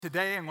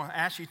Today, I'm going to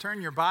ask you to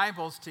turn your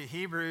Bibles to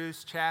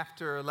Hebrews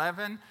chapter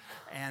 11,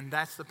 and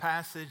that's the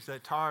passage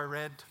that Tara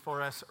read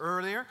for us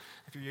earlier.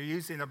 If you're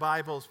using the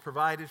Bibles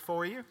provided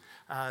for you,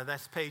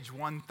 that's page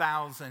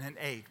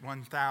 1008,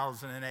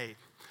 1008.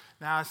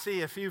 Now, I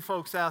see a few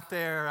folks out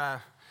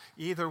there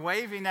either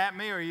waving at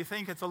me or you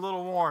think it's a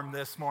little warm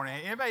this morning.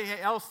 Anybody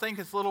else think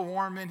it's a little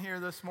warm in here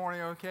this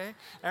morning, okay?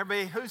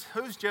 Everybody,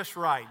 who's just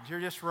right?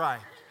 You're just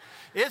right.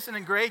 Isn't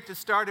it great to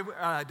start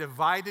a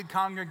divided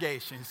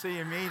congregation? See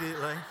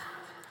immediately,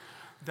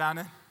 done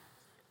it.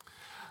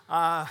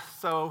 I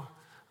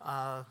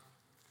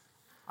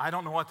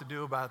don't know what to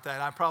do about that.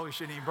 I probably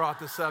shouldn't even brought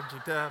the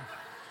subject up.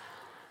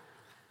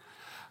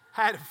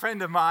 I had a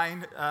friend of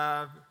mine,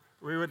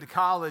 we went to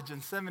college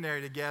and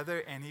seminary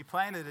together, and he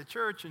planted a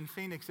church in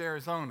Phoenix,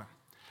 Arizona.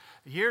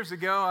 Years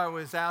ago, I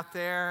was out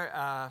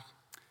there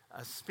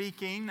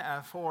speaking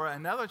for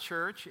another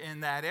church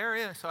in that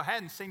area, so I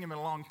hadn't seen him in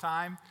a long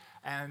time.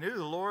 And I knew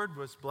the Lord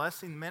was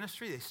blessing the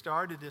ministry. They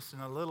started this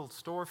in a little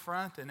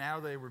storefront, and now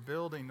they were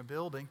building the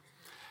building.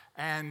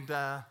 And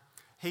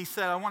he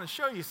said, I want to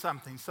show you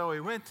something. So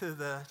he went to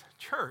the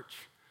church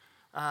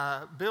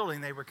building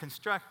they were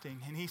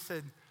constructing, and he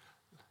said,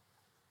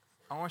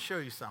 I want to show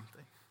you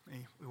something.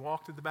 We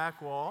walked to the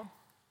back wall.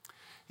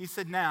 He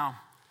said, now,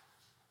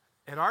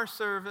 at our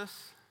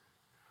service,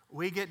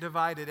 we get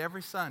divided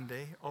every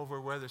Sunday over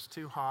whether it's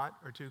too hot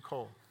or too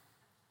cold.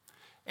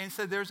 And he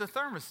said, there's a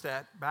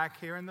thermostat back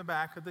here in the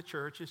back of the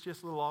church. It's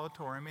just a little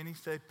auditorium. And he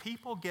said,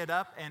 people get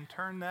up and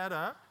turn that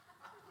up,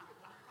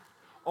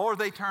 or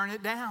they turn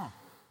it down.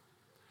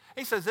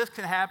 He says, this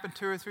can happen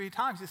 2 or 3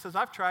 times. He says,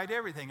 I've tried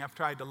everything. I've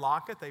tried to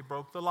lock it. They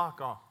broke the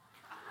lock off.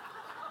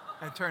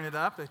 They turn it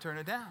up, they turn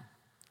it down.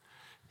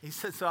 He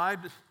said, so I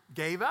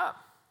gave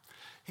up.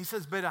 He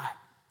says, but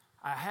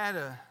I had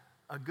a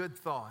good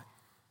thought.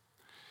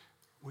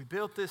 We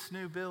built this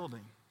new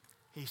building.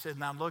 He said,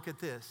 now look at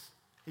this.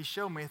 He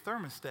showed me a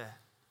thermostat.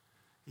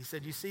 He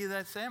said, you see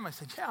that, Sam? I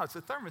said, yeah, it's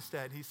a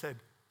thermostat. He said,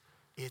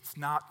 it's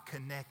not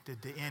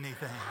connected to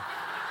anything.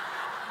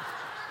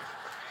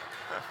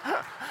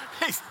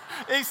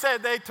 He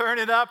said, they turn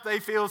it up, they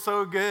feel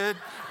so good.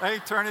 They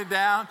turn it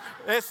down.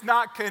 It's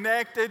not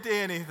connected to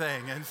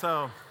anything. And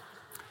so,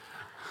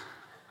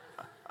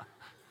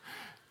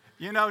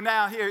 you know,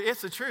 now here,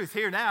 it's the truth.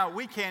 Here now,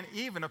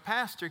 even a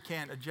pastor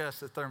can't adjust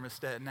the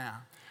thermostat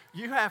now.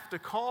 You have to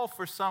call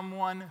for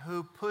someone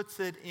who puts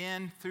it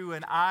in through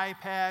an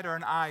iPad or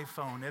an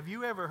iPhone. Have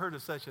you ever heard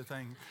of such a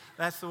thing?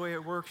 That's the way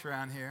it works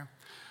around here.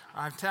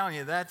 I'm telling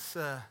you, that's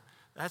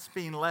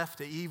being left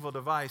to evil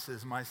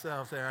devices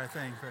myself there, I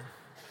think.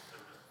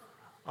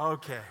 But,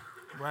 okay,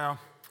 well,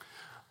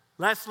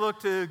 let's look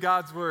to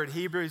God's Word,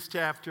 Hebrews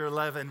chapter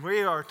 11.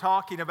 We are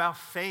talking about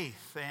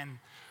faith, and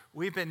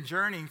we've been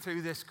journeying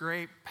through this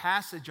great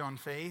passage on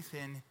faith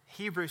in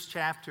Hebrews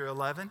chapter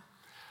 11.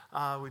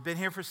 We've been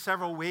here for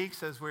several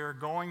weeks as we are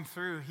going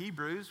through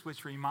Hebrews,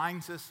 which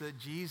reminds us that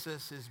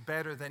Jesus is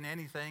better than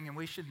anything, and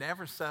we should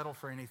never settle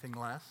for anything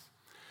less.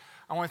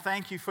 I want to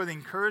thank you for the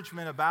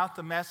encouragement about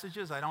the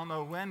messages. I don't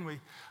know when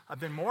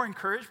I've been more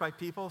encouraged by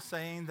people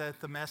saying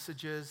that the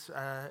messages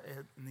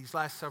in these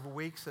last several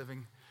weeks have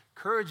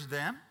encouraged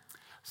them.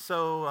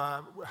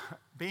 So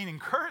being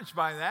encouraged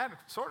by that,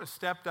 sort of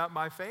stepped up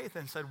by faith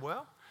and said,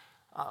 well,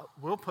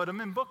 we'll put them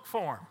in book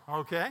form,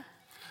 okay?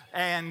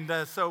 And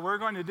so we're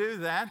going to do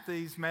that,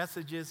 these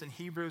messages in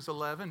Hebrews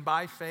 11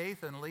 by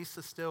faith. And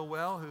Lisa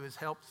Stillwell, who has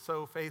helped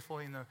so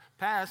faithfully in the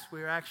past,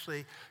 we're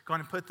actually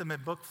going to put them in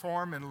book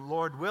form, and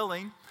Lord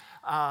willing,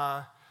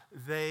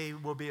 they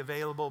will be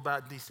available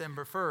about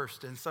December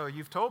 1st. And so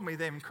you've told me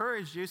they've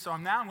encouraged you, so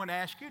now I'm going to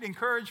ask you to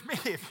encourage me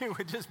if you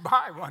would just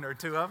buy 1 or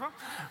 2 of them.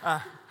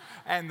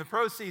 And the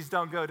proceeds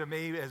don't go to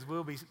me, as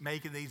we'll be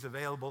making these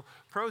available.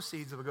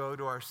 Proceeds will go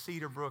to our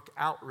Cedar Brook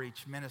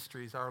Outreach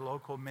Ministries, our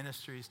local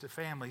ministries to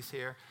families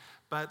here.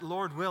 But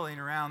Lord willing,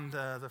 around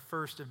the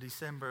 1st of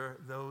December,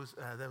 those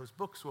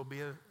books will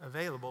be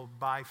available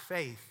by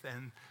faith,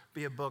 and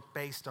be a book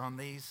based on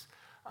these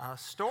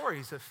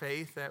stories of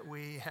faith that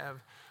we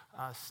have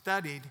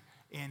studied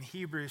in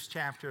Hebrews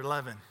chapter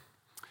 11.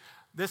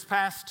 This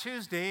past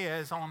Tuesday,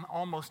 as on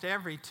almost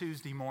every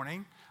Tuesday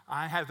morning,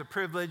 I have the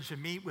privilege to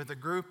meet with a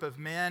group of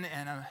men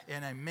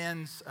in a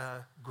men's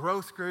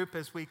growth group,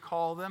 as we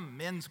call them,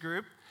 men's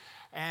group.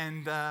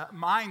 And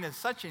mine is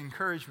such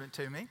encouragement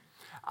to me.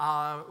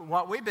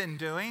 What we've been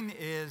doing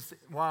is,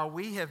 while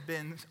we have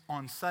been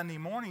on Sunday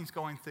mornings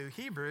going through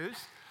Hebrews,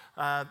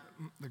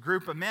 the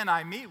group of men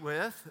I meet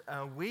with,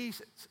 we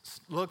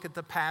look at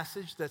the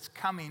passage that's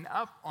coming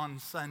up on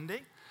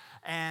Sunday.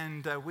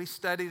 And we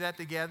study that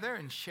together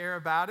and share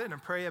about it and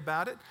pray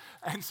about it.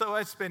 And so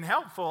it's been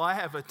helpful. I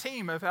have a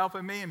team of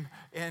helping me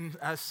in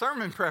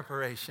sermon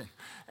preparation.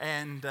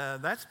 And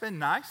that's been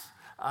nice.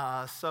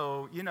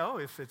 So, you know,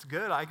 if it's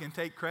good, I can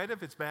take credit.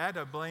 If it's bad,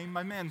 I blame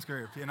my men's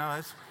group. You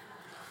know,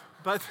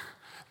 but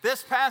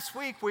this past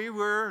week, we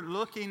were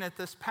looking at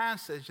this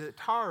passage that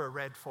Tara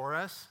read for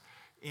us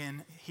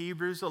in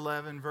Hebrews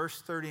 11,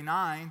 verse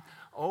 39,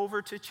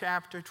 over to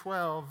chapter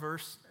 12,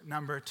 verse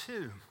number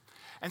 2.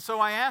 And so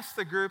I asked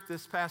the group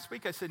this past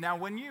week, I said, now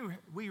when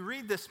we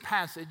read this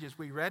passage, as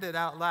we read it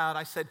out loud,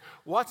 I said,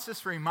 what's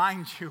this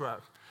remind you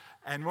of?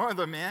 And one of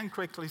the men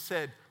quickly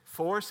said,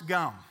 Forrest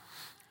Gump.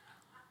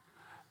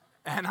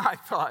 And I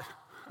thought,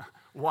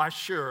 why,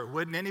 sure.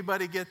 Wouldn't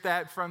anybody get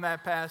that from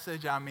that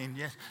passage? I mean,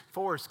 yes,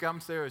 Forrest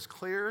Gump's there as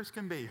clear as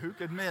can be. Who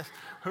could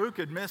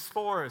miss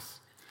Forrest?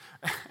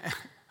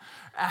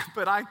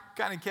 But I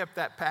kind of kept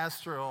that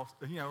pastoral,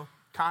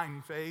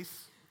 kind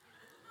face.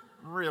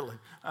 Really.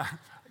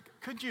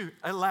 Could you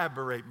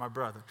elaborate, my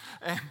brother?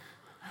 And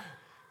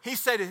he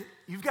said,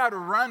 you've got to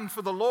run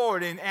for the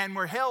Lord, and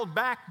we're held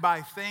back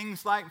by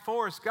things like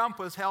Forrest Gump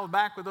was held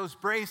back with those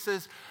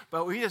braces,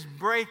 but we just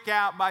break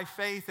out by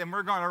faith, and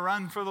we're going to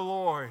run for the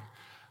Lord.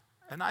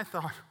 And I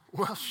thought,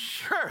 well,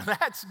 sure,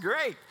 that's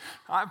great.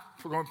 I'm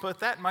going to put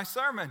that in my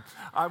sermon.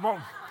 I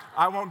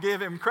won't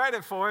give him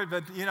credit for it,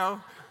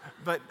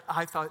 but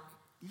I thought,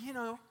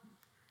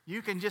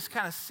 you can just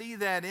kind of see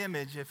that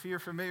image if you're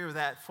familiar with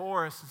that.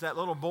 Forrest is that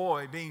little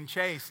boy being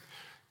chased.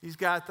 He's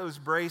got those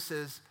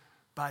braces,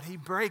 but he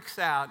breaks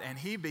out and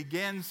he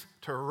begins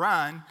to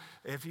run.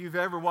 If you've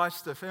ever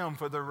watched the film,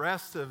 for the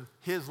rest of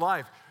his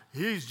life,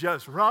 he's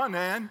just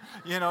running,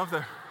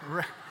 the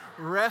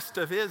rest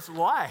of his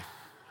life.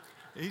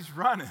 He's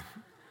running.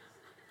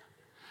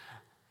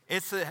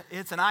 It's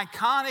an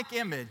iconic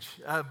image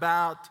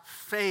about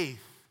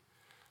faith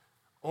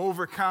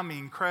overcoming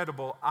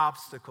incredible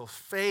obstacles,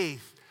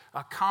 faith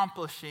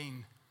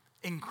accomplishing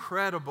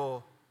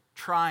incredible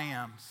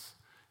triumphs.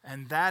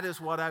 And that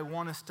is what I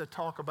want us to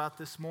talk about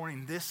this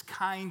morning, this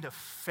kind of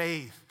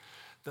faith,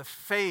 the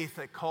faith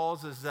that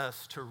causes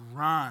us to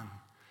run,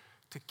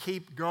 to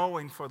keep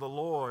going for the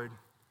Lord.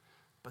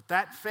 But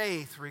that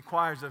faith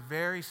requires a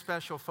very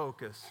special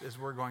focus, as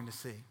we're going to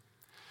see.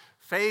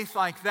 Faith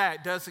like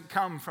that doesn't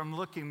come from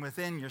looking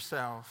within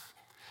yourself.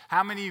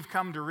 How many of you have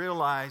come to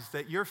realize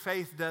that your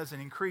faith doesn't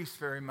increase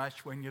very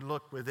much when you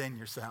look within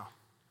yourself?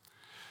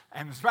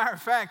 And as a matter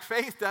of fact,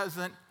 faith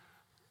doesn't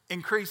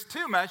increase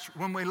too much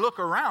when we look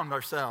around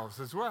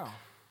ourselves as well.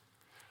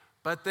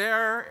 But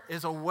there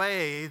is a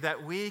way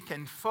that we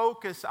can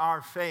focus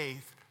our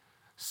faith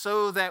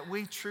so that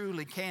we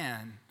truly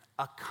can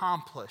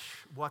accomplish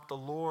what the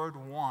Lord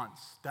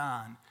wants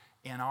done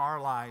in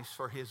our lives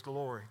for His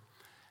glory.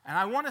 And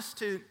I want us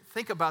to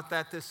think about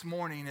that this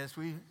morning as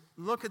we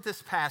look at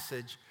this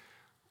passage.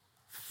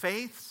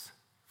 Faith's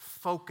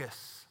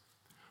focus.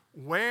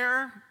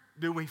 Where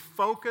do we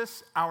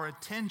focus our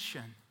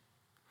attention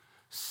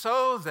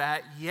so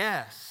that,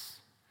 yes,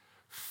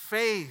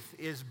 faith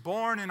is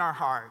born in our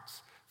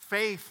hearts,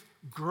 faith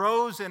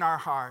grows in our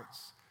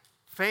hearts,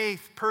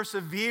 faith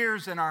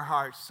perseveres in our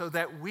hearts so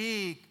that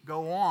we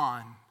go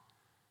on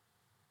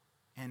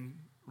in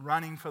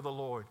running for the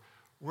Lord?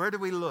 Where do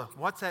we look?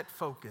 What's that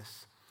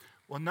focus?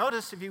 Well,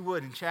 notice, if you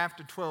would, in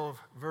chapter 12,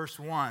 verse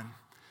 1,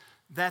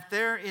 that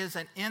there is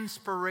an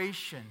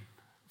inspiration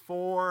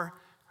for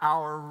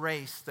our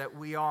race that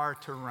we are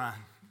to run.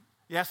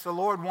 Yes, the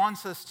Lord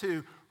wants us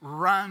to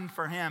run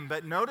for Him,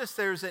 but notice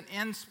there's an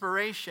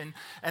inspiration,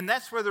 and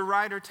that's where the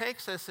writer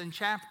takes us in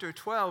chapter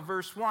 12,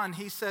 verse 1.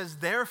 He says,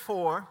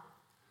 therefore,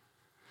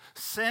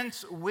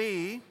 since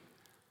we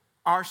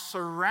are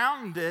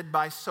surrounded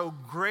by so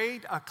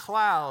great a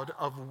cloud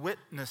of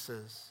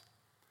witnesses,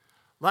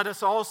 let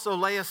us also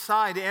lay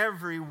aside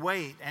every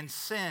weight and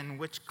sin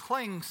which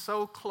clings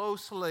so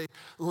closely.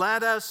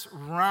 Let us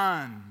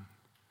run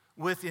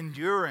with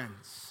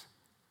endurance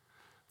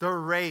the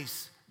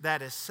race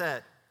that is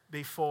set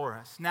before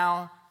us.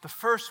 Now, the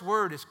first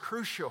word is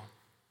crucial.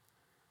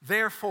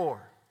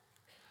 Therefore.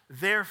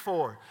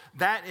 Therefore.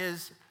 That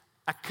is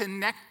a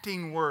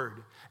connecting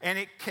word, and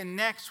it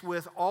connects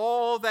with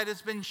all that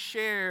has been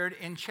shared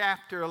in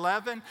chapter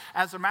 11.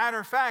 As a matter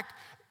of fact,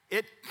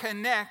 it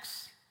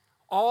connects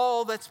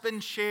all that's been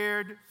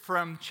shared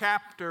from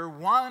chapter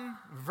 1,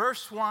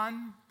 verse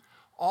 1,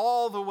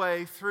 all the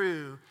way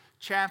through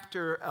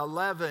chapter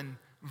 11,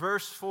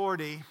 verse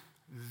 40.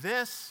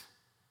 This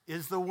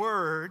is the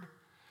word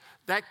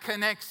that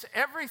connects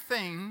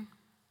everything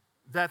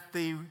that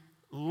the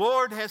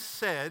Lord has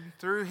said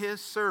through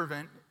His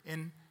servant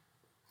in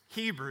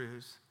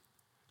Hebrews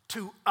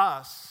to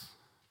us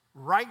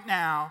right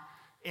now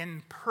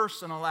in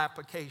personal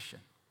application.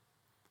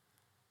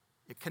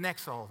 It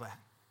connects all that.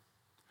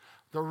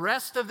 The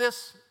rest of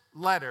this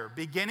letter,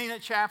 beginning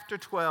at chapter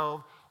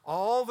 12,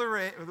 all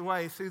the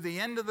way through the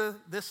end of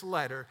this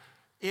letter,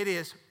 it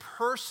is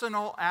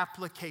personal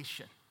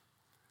application.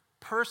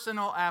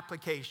 Personal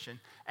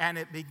application. And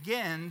it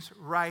begins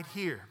right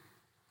here.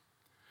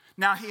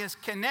 Now, he is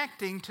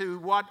connecting to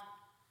what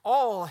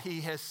all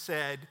he has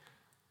said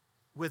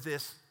with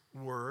this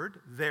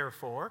word,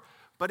 therefore,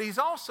 but he's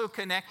also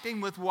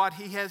connecting with what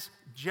he has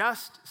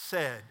just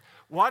said.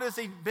 What has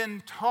he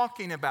been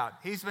talking about?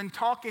 He's been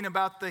talking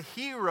about the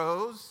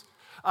heroes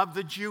of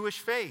the Jewish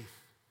faith.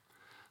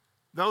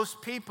 Those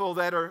people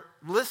that are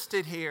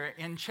listed here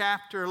in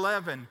chapter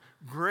 11,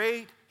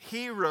 great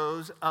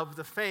heroes of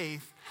the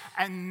faith.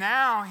 And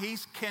now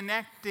he's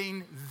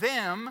connecting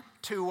them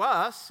to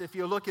us. If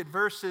you look at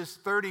verses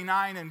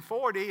 39 and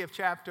 40 of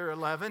chapter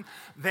 11,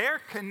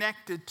 they're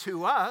connected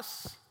to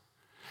us,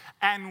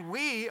 and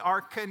we are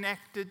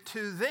connected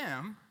to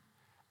them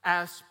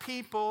as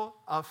people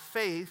of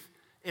faith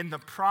in the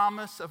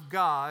promise of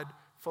God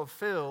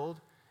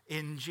fulfilled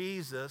in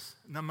Jesus,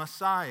 the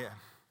Messiah.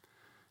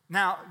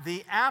 Now,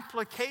 the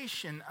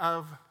application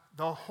of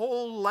the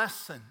whole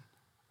lesson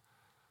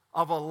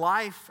of a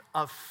life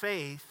of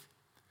faith,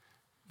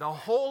 the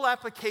whole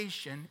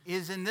application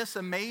is in this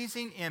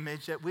amazing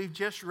image that we've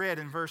just read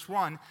in verse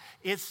 1.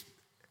 It's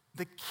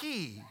the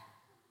key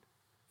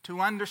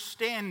to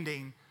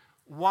understanding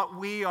what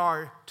we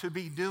are to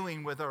be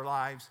doing with our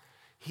lives.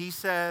 He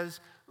says,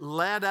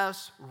 let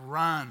us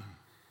run.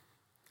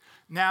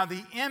 Now,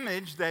 the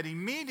image that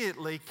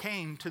immediately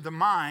came to the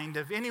mind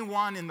of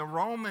anyone in the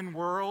Roman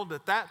world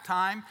at that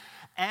time,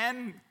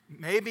 and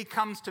maybe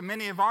comes to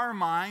many of our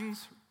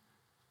minds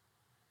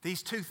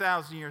these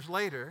 2,000 years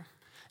later,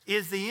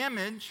 is the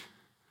image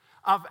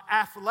of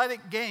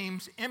athletic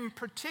games. In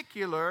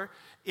particular,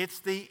 it's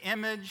the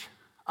image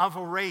of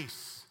a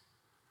race.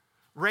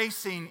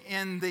 Racing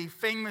in the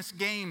famous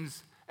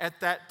games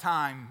at that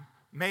time,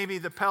 maybe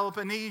the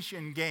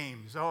Peloponnesian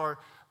Games or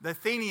the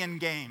Athenian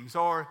Games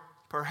or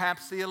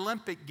perhaps the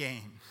Olympic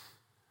Games.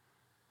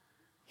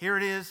 Here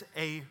it is,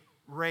 a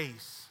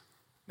race.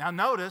 Now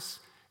notice,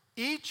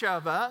 each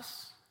of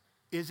us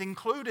is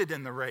included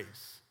in the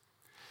race.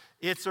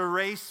 It's a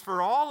race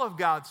for all of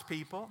God's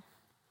people,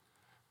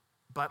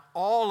 but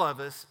all of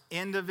us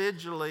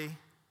individually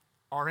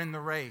are in the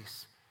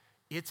race.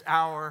 It's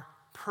our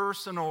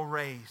personal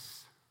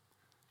race.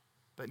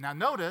 But now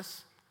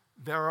notice,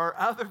 there are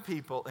other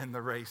people in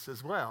the race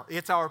as well.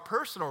 It's our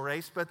personal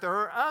race, but there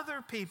are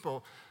other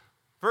people.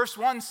 Verse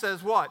 1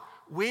 says what?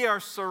 We are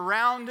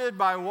surrounded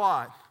by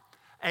what?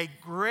 A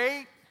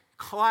great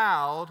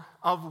cloud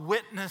of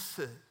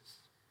witnesses.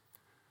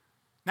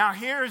 Now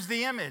here's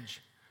the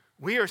image.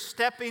 We are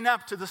stepping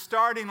up to the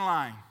starting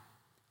line.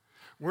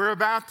 We're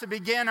about to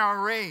begin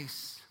our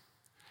race.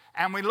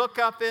 And we look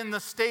up in the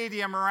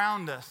stadium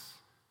around us.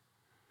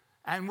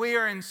 And we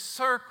are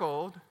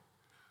encircled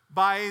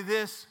by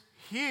this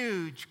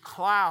huge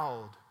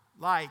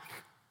cloud-like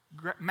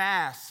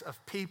mass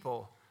of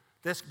people.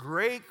 This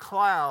great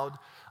cloud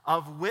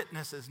of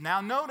witnesses.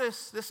 Now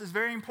notice, this is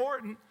very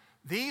important.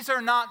 These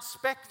are not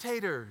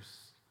spectators.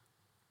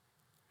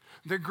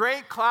 The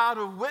great cloud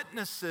of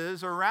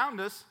witnesses around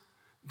us,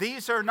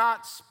 these are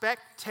not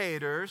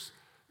spectators.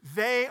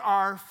 They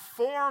are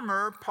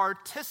former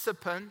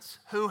participants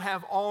who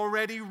have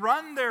already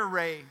run their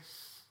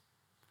race.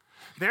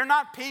 They're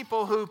not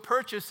people who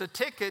purchase a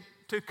ticket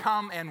to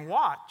come and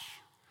watch.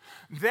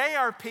 They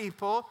are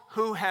people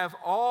who have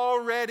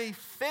already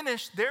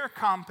finished their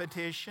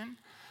competition.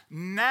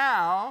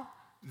 Now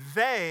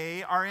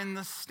they are in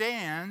the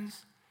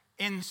stands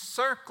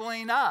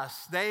encircling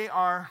us. They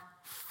are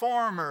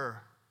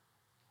former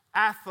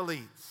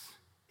athletes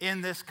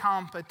in this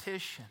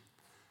competition.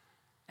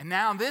 And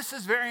now this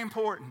is very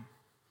important.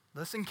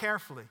 Listen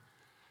carefully,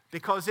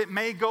 because it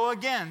may go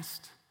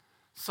against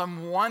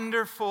some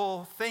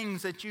wonderful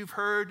things that you've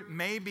heard,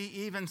 maybe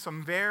even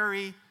some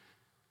very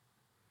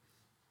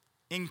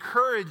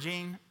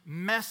encouraging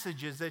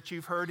messages that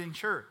you've heard in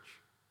church.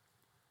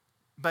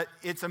 But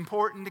it's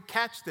important to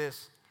catch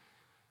this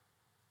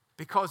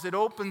because it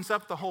opens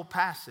up the whole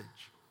passage.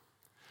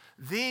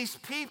 These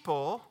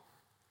people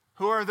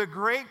who are the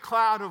great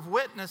cloud of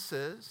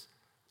witnesses,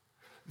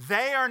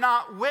 they are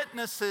not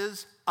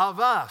witnesses of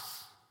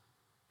us.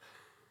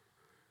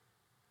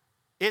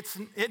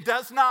 It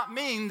does not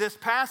mean, this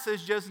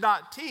passage does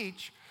not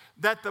teach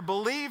that the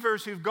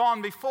believers who've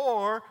gone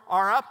before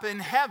are up in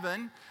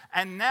heaven,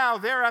 and now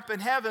they're up in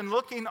heaven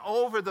looking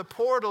over the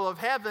portal of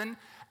heaven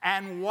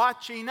and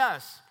watching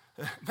us.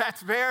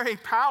 That's very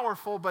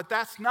powerful, but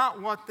that's not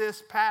what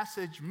this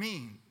passage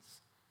means.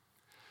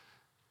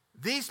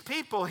 These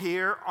people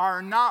here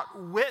are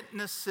not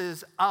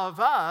witnesses of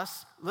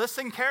us.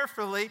 Listen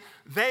carefully,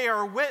 they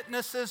are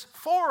witnesses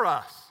for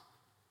us.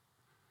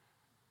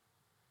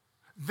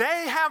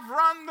 They have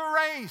run the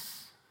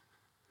race.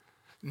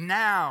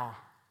 Now,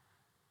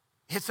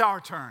 it's our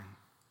turn.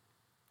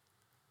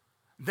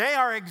 They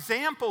are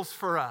examples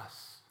for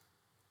us.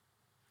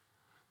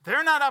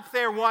 They're not up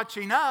there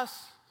watching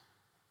us.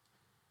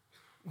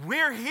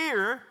 We're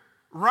here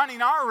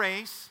running our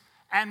race,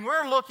 and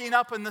we're looking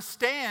up in the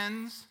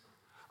stands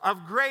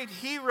of great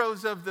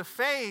heroes of the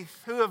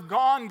faith who have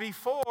gone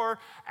before,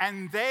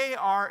 and they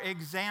are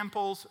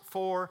examples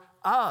for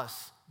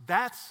us.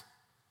 That's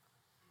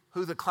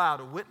who the cloud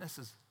of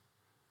witnesses,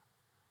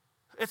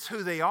 it's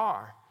who they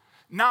are.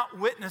 Not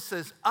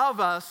witnesses of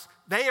us,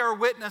 they are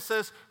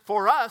witnesses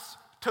for us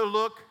to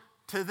look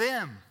to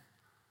them.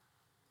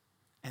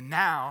 And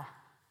now,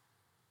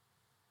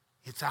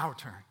 it's our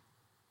turn.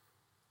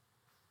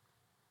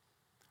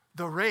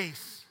 The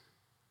race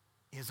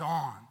is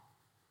on.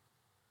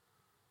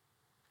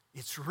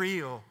 It's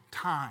real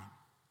time.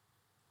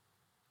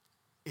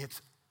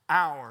 It's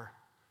our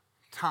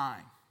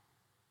time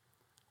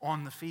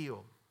on the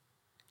field.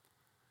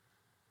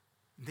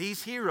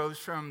 These heroes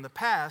from the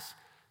past,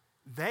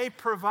 they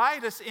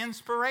provide us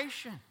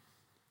inspiration.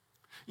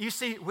 You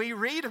see, we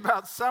read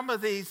about some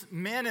of these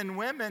men and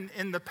women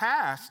in the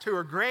past who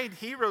are great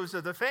heroes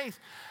of the faith,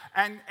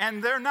 and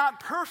they're not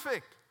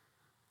perfect.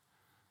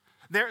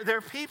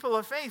 They're people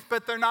of faith,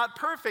 but they're not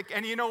perfect.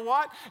 And you know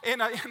what?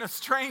 In a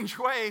strange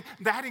way,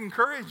 that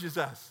encourages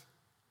us.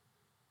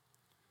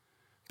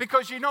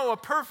 Because you know, a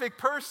perfect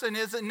person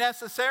isn't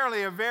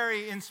necessarily a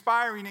very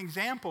inspiring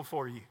example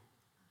for you.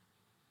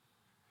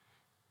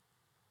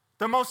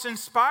 The most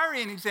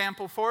inspiring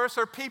example for us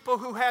are people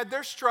who had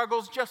their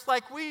struggles just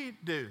like we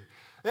do.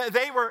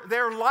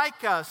 They're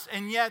like us,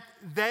 and yet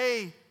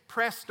they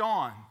pressed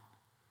on.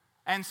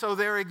 And so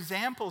they're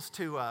examples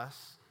to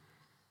us.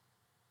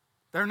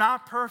 They're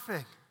not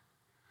perfect.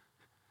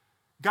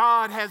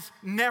 God has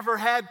never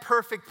had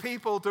perfect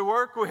people to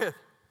work with.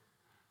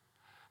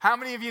 How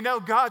many of you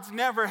know God's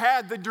never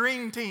had the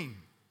dream team?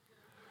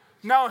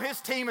 No, his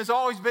team has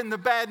always been the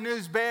Bad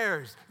News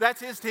Bears.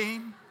 That's his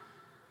team.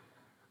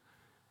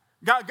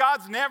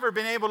 God's never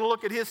been able to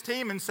look at his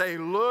team and say,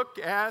 look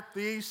at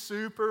these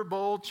Super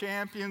Bowl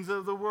champions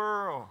of the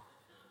world.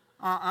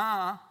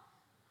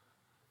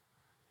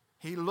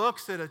 He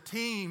looks at a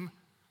team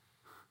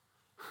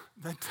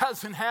that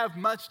doesn't have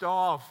much to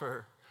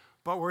offer,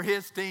 but we're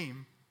his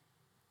team.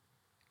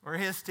 We're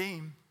his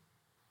team.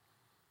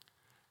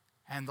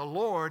 And the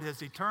Lord has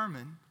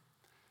determined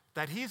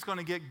that he's going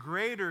to get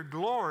greater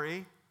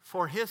glory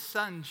for his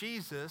son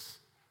Jesus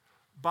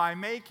by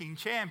making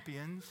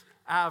champions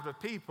out of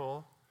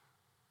people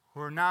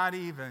who are not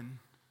even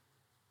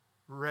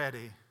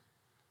ready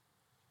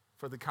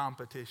for the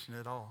competition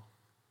at all.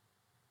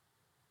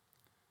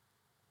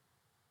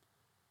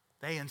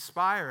 They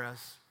inspire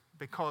us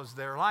because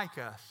they're like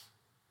us.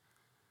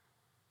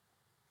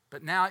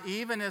 But now,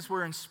 even as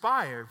we're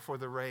inspired for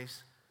the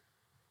race,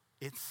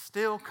 it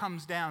still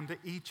comes down to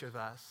each of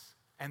us,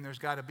 and there's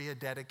got to be a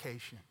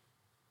dedication.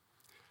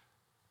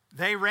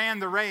 They ran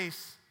the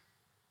race,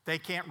 they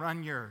can't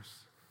run yours.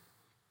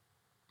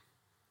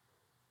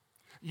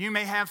 You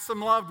may have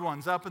some loved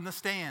ones up in the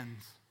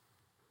stands.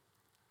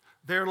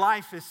 Their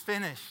life is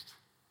finished.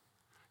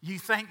 You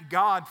thank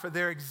God for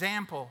their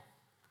example.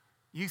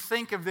 You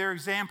think of their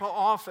example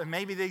often,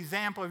 maybe the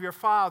example of your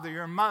father,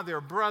 your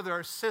mother, brother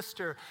or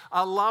sister,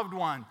 a loved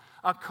one,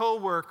 a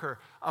coworker,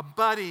 a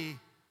buddy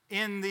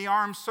in the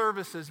armed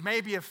services,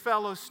 maybe a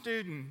fellow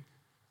student.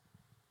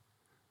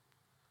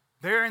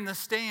 They're in the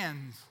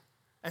stands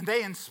and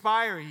they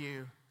inspire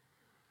you,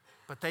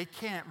 but they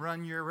can't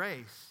run your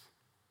race.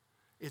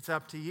 It's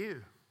up to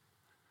you.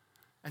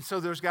 And so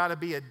there's got to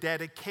be a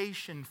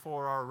dedication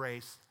for our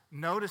race.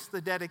 Notice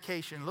the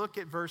dedication. Look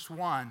at verse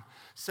 1. It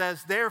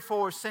says,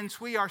 therefore, since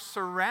we are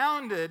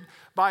surrounded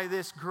by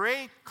this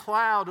great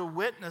cloud of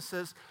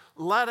witnesses,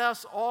 let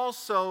us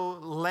also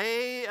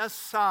lay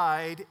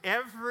aside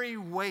every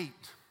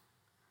weight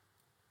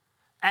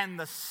and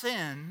the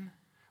sin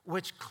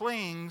which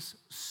clings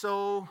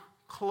so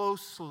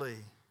closely.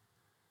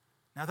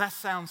 Now that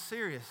sounds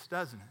serious,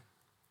 doesn't it?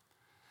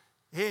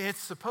 It's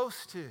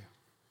supposed to.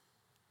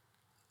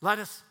 Let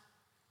us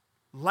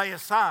lay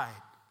aside.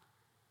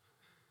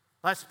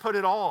 Let's put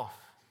it off.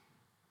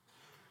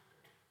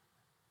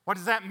 What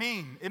does that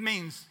mean? It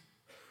means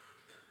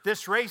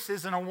this race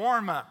isn't a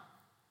warm-up.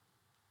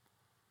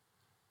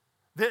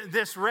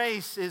 This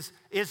race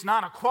is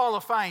not a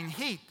qualifying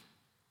heat.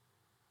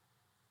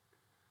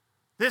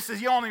 This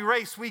is the only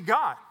race we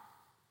got.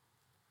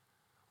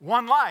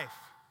 One life.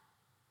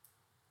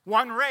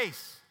 One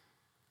race.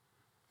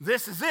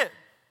 This is it.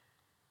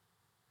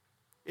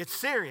 It's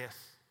serious.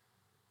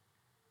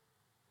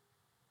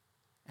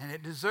 And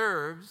it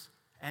deserves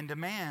and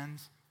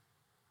demands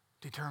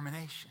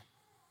determination.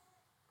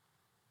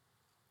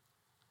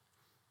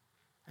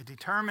 A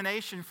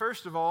determination,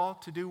 first of all,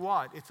 to do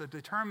what? It's a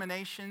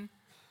determination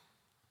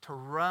to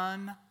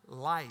run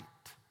light.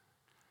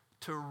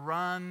 To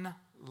run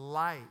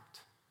light.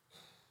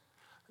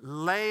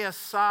 Lay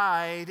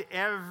aside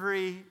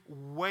every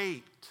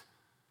weight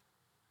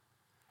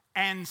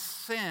and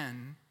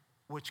sin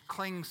which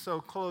clings so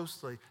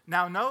closely.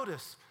 Now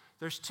notice,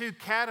 there's two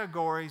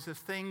categories of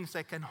things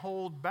that can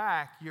hold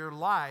back your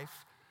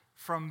life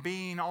from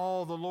being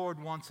all the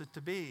Lord wants it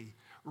to be.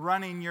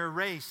 Running your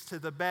race to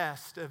the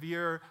best of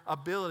your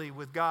ability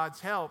with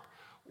God's help.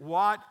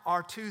 What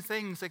are two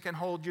things that can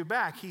hold you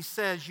back? He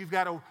says you've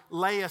got to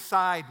lay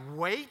aside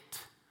weight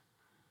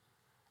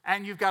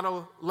and you've got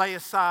to lay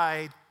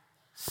aside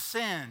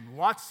sin.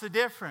 What's the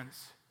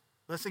difference?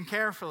 Listen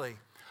carefully.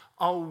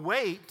 A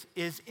weight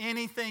is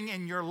anything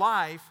in your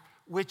life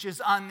which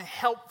is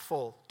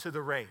unhelpful to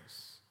the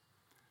race.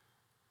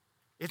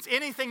 It's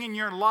anything in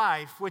your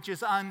life which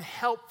is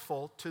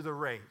unhelpful to the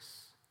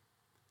race.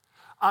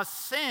 A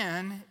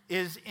sin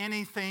is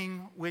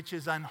anything which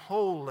is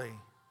unholy.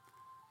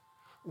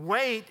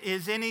 Weight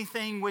is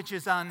anything which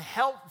is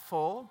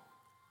unhelpful.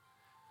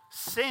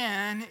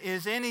 Sin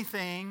is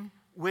anything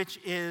which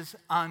is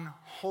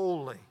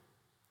unholy.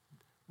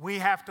 we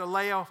have to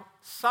lay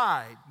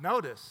aside,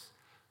 notice,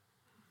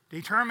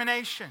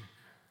 determination.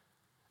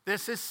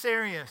 This is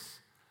serious.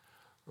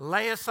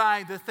 Lay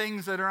aside the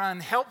things that are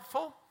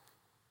unhelpful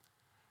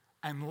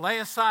and lay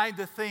aside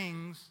the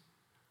things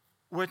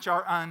which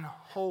are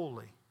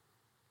unholy.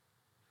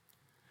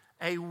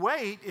 A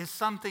weight is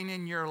something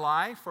in your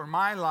life or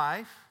my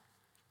life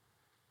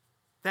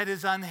that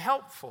is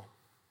unhelpful.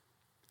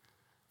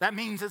 That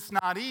means it's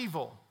not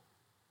evil.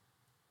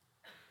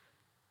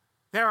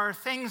 There are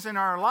things in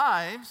our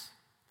lives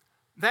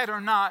that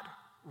are not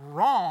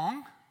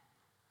wrong.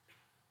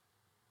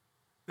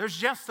 There's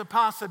just the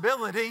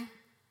possibility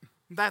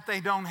that they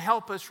don't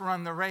help us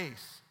run the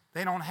race.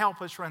 They don't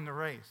help us run the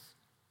race.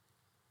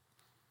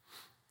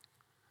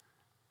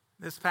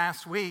 This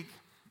past week,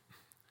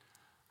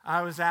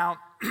 I was out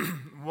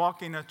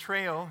walking a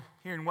trail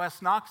here in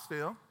West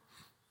Knoxville.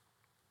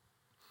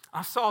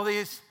 I saw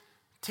this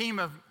team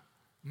of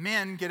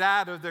men get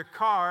out of their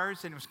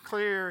cars, and it was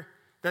clear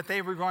that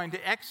they were going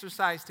to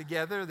exercise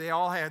together. They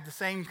all had the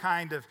same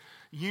kind of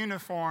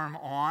uniform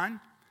on.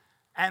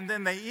 And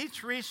then they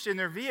each reached in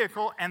their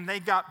vehicle, and they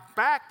got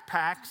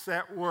backpacks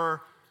that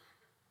were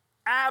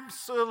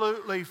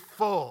absolutely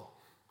full.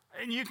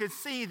 And you could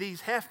see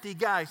these hefty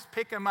guys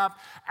pick them up,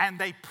 and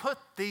they put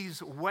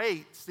these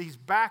weights, these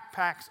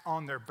backpacks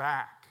on their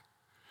back.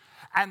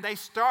 And they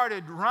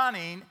started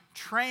running,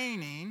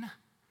 training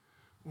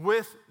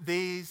with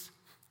these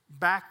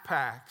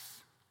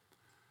backpacks.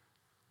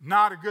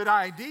 Not a good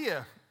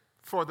idea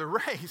for the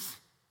race,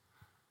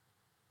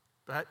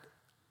 but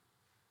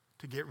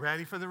to get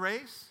ready for the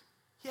race,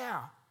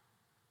 yeah,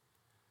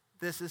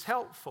 this is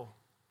helpful.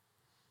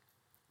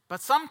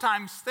 But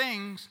sometimes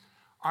things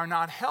are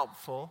not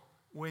helpful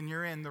when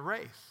you're in the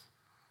race.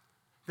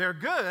 They're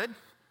good,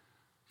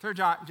 they're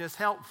not just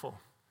helpful.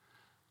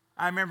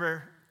 I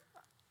remember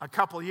a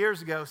couple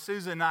years ago,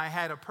 Susan and I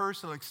had a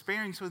personal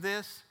experience with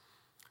this.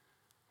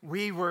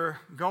 We were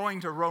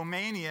going to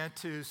Romania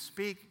to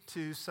speak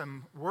to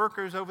some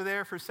workers over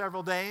there for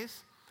several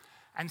days.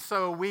 And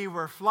so we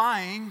were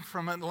flying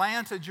from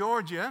Atlanta,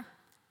 Georgia,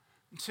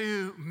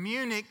 to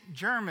Munich,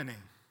 Germany.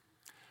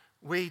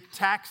 We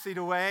taxied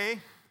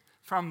away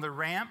from the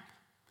ramp,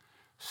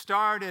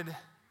 started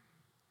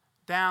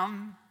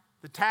down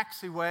the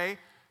taxiway,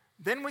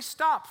 then we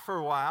stopped for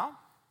a while,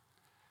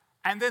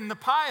 and then the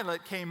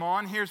pilot came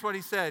on. Here's what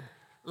he said: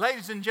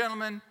 "Ladies and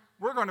gentlemen,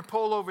 we're going to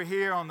pull over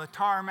here on the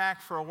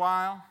tarmac for a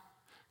while.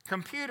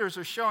 Computers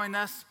are showing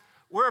us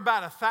we're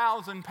about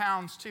 1,000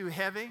 pounds too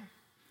heavy.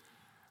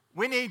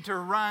 We need to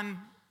run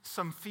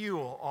some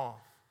fuel off.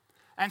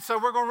 And so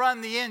we're going to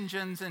run the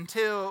engines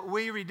until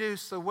we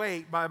reduce the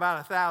weight by about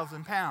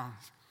 1,000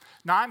 pounds.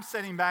 Now I'm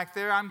sitting back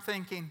there, I'm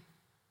thinking,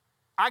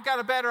 I got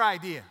a better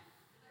idea.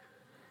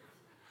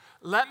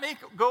 Let me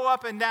go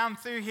up and down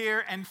through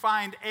here and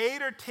find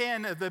 8 or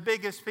 10 of the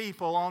biggest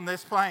people on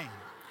this plane.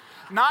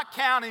 Not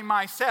counting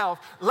myself.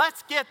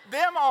 Let's get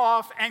them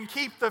off and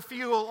keep the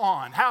fuel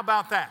on. How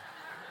about that?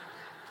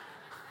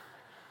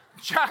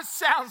 Just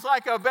sounds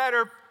like a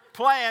better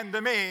plan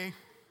to me.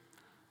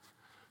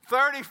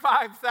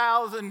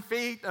 35,000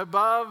 feet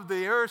above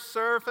the Earth's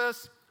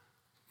surface,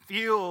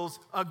 fuel's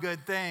a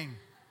good thing.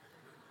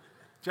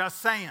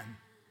 Just saying.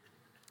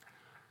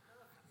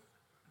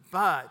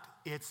 But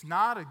it's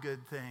not a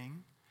good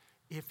thing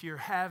if you're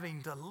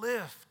having to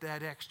lift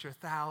that extra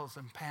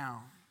 1,000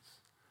 pounds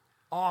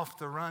off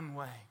the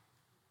runway.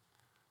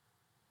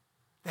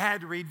 They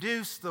had to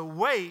reduce the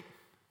weight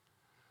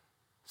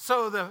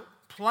so the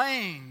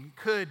plane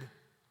could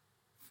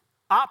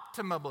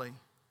optimally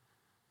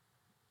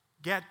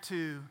get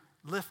to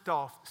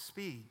liftoff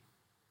speed.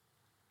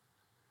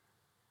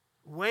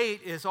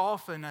 Weight is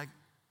often a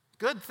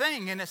good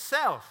thing in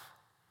itself,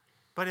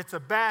 but it's a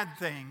bad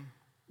thing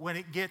when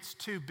it gets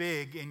too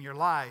big in your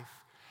life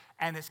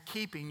and it's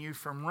keeping you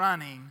from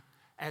running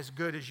as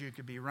good as you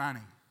could be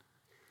running.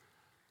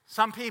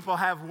 Some people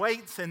have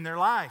weights in their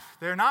life.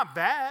 They're not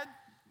bad,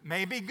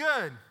 maybe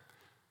good.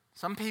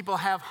 Some people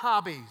have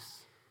hobbies.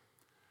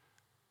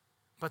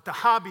 But the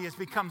hobby has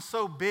become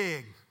so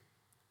big,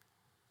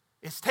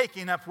 it's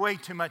taking up way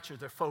too much of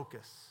their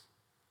focus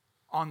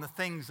on the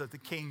things of the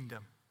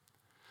kingdom.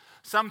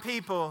 Some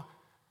people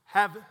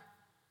have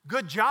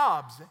good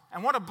jobs,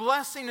 and what a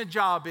blessing a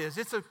job is.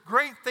 It's a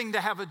great thing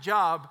to have a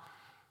job,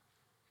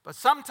 but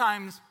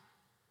sometimes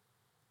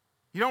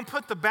you don't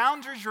put the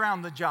boundaries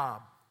around the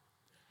job,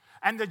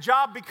 and the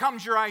job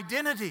becomes your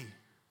identity.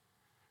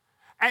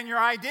 And your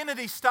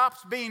identity stops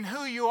being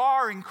who you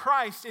are in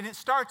Christ, and it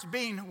starts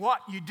being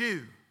what you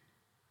do.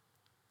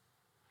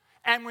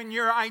 And when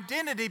your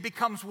identity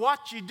becomes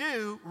what you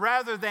do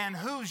rather than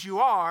whose you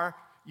are,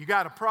 you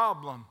got a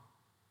problem.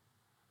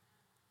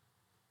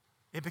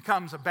 It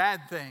becomes a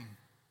bad thing.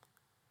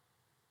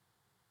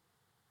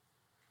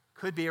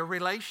 Could be a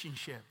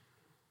relationship.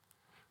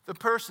 The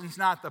person's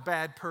not the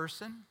bad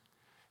person.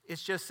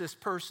 It's just this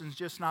person's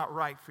just not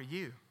right for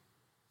you.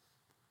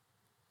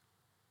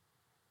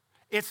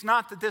 It's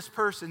not that this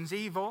person's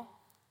evil.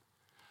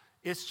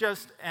 It's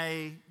just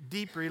a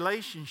deep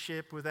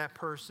relationship with that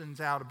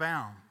person's out of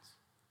bounds.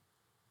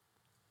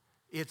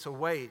 it's a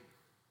weight.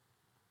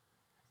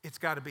 It's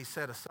got to be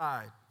set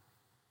aside.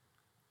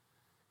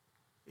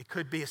 It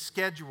could be a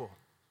schedule.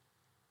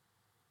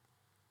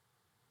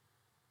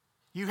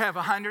 You have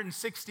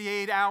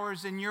 168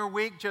 hours in your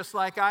week just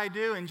like I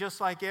do and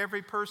just like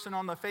every person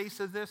on the face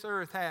of this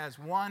earth has.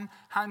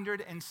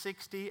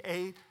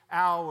 168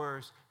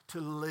 hours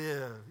to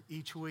live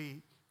each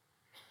week.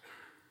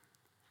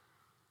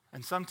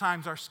 And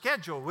sometimes our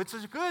schedule, which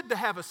is good to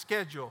have a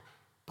schedule,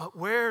 but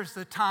where's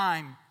the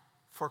time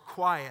for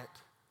quiet?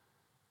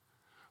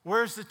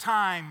 Where's the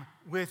time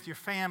with your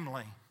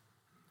family?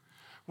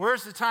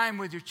 Where's the time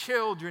with your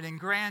children and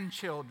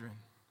grandchildren?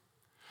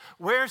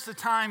 Where's the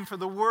time for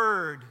the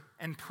word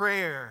and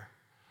prayer?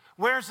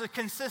 Where's the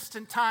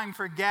consistent time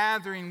for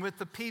gathering with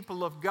the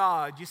people of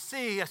God? You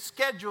see, a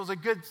schedule's a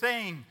good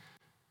thing,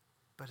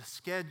 but a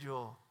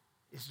schedule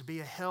is to be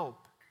a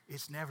help.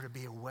 It's never to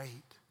be a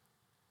weight.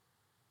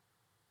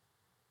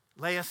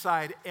 Lay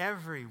aside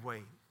every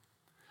weight.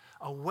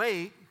 A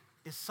weight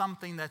is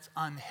something that's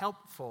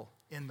unhelpful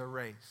in the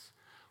race.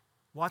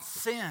 What's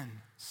sin?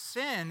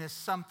 Sin is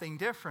something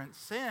different.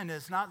 Sin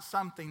is not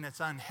something that's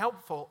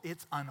unhelpful,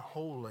 it's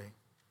unholy.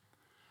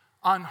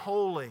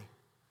 Unholy.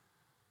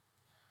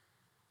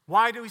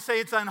 Why do we say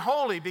it's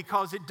unholy?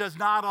 Because it does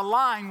not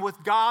align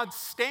with God's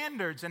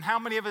standards. And how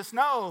many of us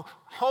know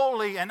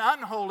holy and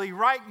unholy,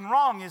 right and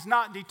wrong, is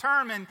not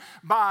determined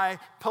by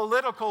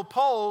political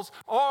polls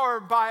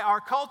or by our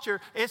culture.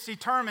 It's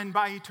determined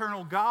by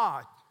eternal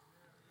God.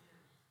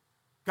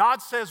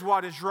 God says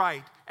what is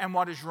right and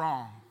what is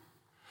wrong.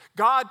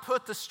 God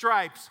put the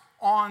stripes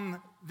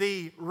on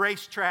the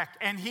racetrack,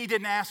 and He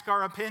didn't ask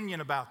our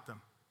opinion about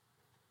them.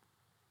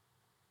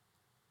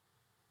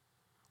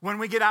 When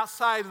we get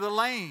outside of the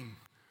lane,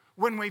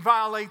 when we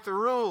violate the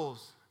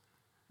rules,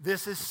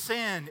 this is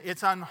sin.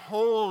 It's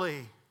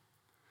unholy.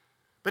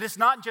 But it's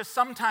not just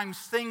sometimes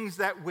things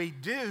that we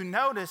do.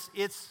 Notice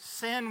it's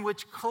sin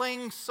which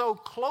clings so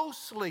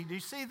closely. Do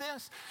you see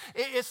this?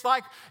 It's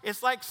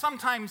like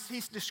sometimes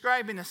he's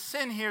describing a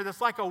sin here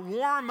that's like a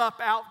warm-up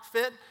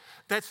outfit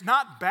that's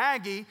not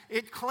baggy.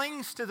 It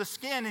clings to the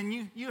skin,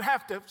 and you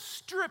have to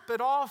strip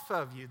it off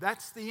of you.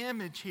 That's the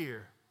image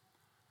here.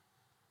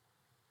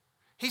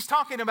 He's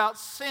talking about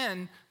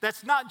sin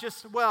that's not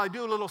just, well, I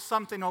do a little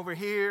something over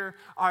here,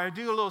 or I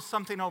do a little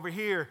something over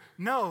here.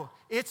 No,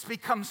 it's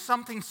become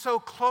something so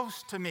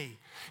close to me.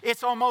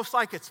 It's almost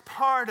like it's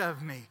part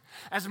of me.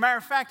 As a matter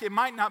of fact, it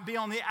might not be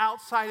on the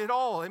outside at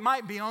all. It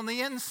might be on the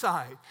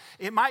inside.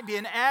 It might be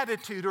an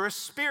attitude or a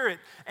spirit,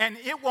 and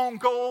it won't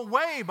go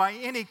away by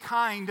any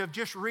kind of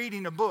just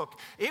reading a book.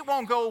 It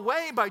won't go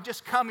away by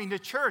just coming to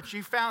church.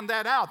 You found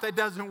that out. That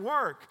doesn't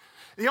work.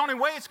 The only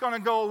way it's going to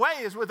go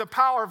away is with the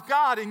power of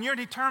God and your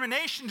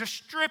determination to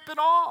strip it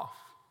off.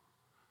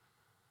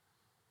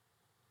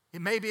 It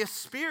may be a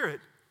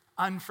spirit,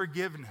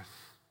 unforgiveness.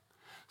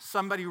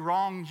 Somebody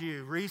wronged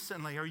you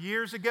recently or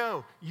years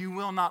ago. You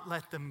will not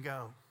let them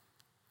go.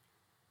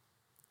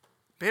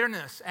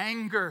 Bitterness,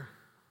 anger,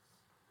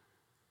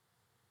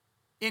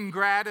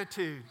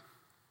 ingratitude,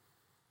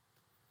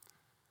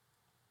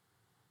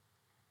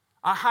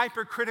 a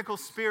hypercritical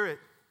spirit.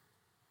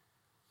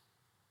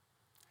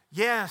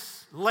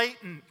 Yes,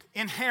 latent,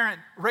 inherent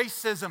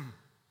racism,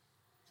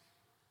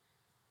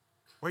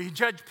 where you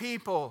judge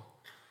people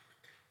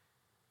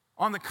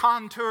on the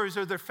contours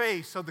of their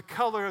face or the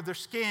color of their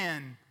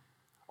skin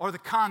or the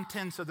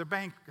contents of their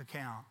bank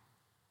account.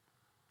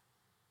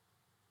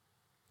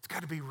 It's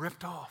got to be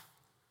ripped off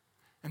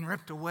and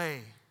ripped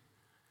away.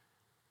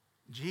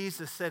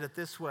 Jesus said it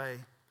this way: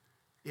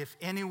 if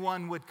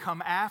anyone would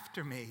come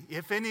after me,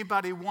 if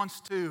anybody wants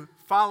to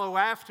follow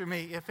after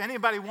me, if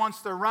anybody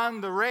wants to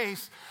run the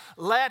race,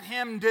 let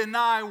him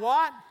deny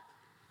what?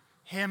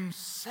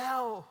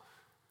 Himself.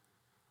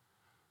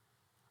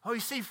 Oh, you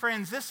see,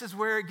 friends, this is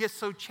where it gets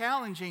so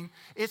challenging.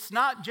 It's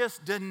not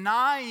just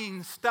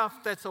denying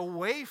stuff that's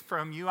away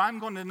from you. I'm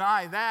going to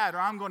deny that, or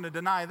I'm going to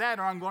deny that,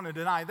 or I'm going to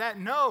deny that.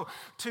 No,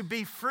 to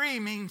be free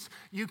means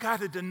you got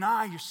to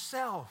deny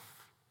yourself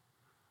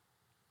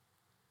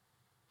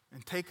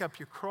and take up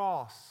your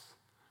cross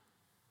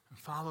and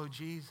follow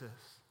Jesus.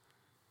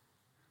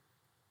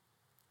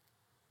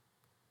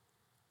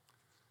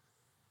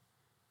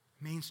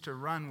 It means to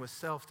run with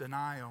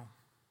self-denial.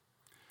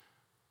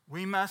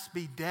 We must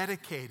be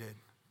dedicated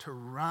to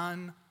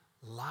run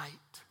light.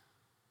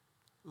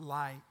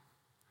 Light.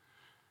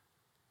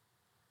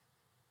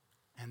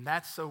 And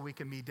that's so we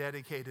can be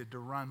dedicated to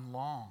run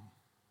long.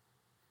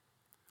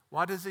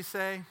 What does he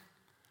say?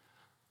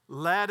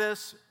 Let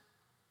us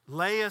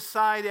lay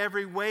aside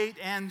every weight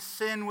and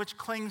sin which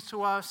clings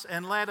to us,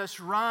 and let us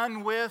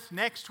run with,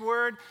 next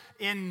word,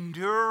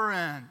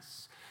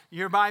 endurance.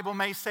 Your Bible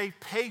may say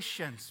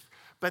patience,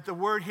 but the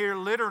word here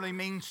literally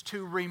means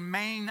to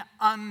remain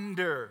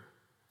under.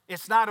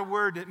 It's not a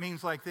word that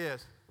means like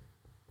this.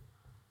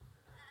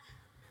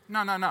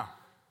 No.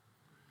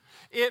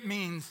 It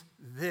means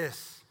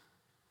this.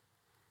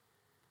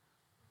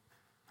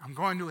 I'm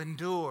going to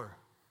endure.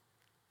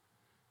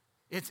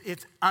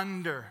 It's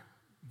under.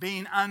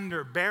 Being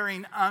under,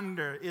 bearing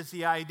under is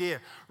the idea.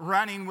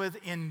 Running with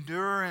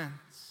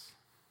endurance.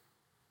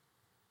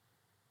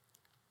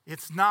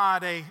 It's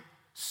not a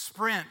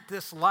sprint.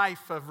 This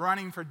life of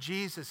running for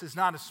Jesus is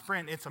not a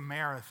sprint, it's a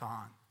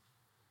marathon.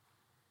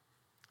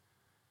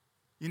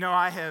 You know,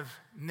 I have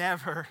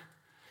never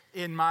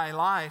in my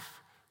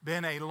life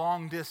been a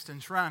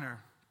long-distance runner.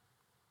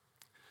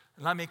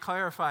 Let me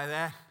clarify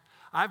that.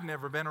 I've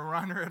never been a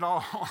runner at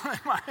all in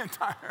my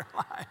entire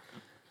life.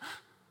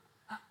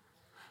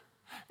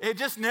 It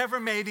just never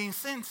made any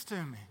sense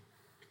to me.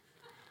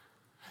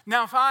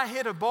 Now, if I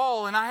hit a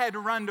ball and I had to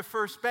run to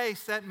first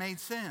base, that made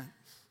sense.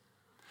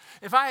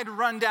 If I had to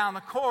run down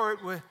the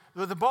court with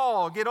the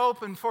ball, get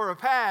open for a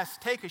pass,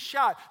 take a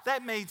shot,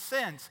 that made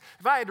sense.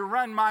 If I had to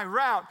run my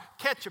route,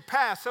 catch a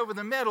pass over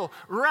the middle,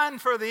 run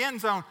for the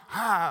end zone,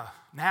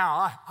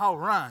 now I'll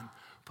run.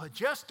 But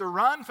just to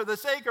run for the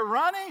sake of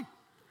running,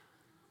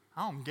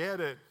 I don't get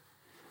it.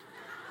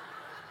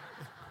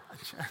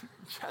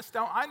 Just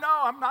don't. I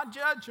know, I'm not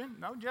judging.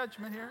 No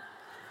judgment here.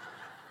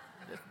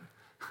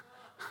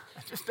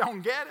 I just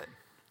don't get it.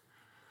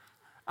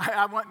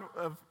 I went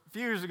a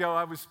few years ago,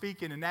 I was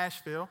speaking in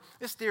Nashville.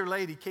 This dear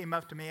lady came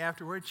up to me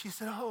afterwards. She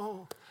said,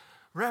 "Oh,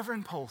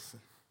 Reverend Polson,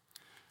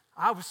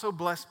 I was so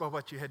blessed by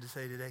what you had to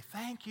say today.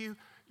 Thank you.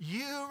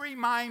 You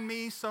remind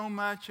me so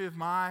much of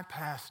my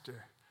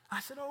pastor."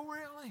 I said, "Oh,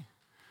 really?"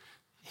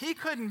 He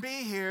couldn't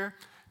be here.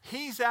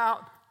 He's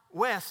out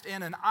west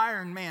in an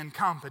Ironman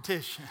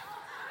competition.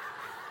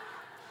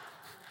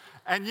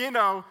 And you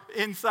know,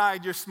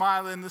 inside you're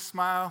smiling the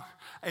smile,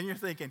 and you're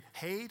thinking,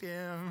 hate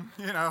him,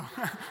 you know.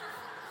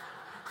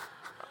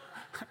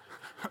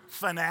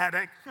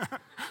 Fanatic.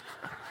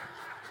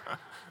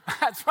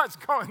 That's what's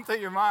going through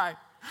your mind.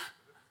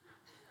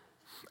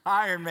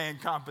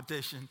 Ironman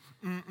competition.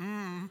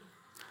 We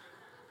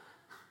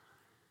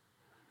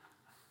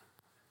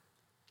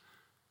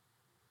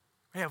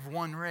have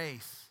one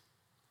race.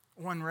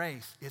 One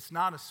race. It's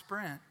not a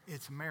sprint,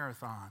 it's a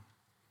marathon.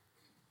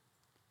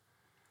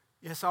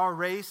 Yes, our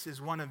race is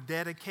one of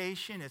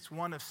dedication, it's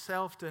one of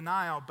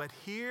self-denial, but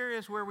here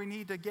is where we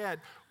need to get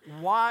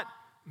what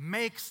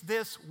makes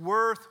this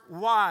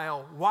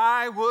worthwhile.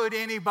 Why would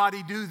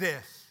anybody do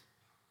this?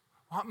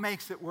 What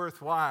makes it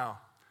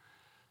worthwhile?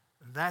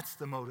 That's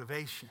the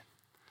motivation.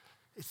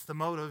 It's the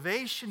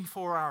motivation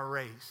for our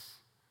race.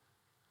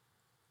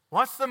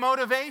 What's the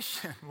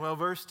motivation? Well,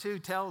 verse 2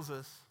 tells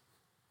us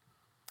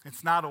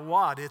it's not a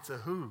what, it's a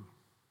who.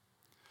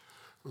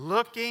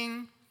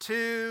 Looking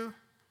to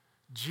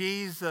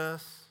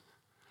Jesus,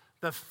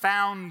 the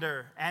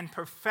founder and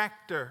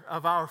perfecter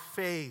of our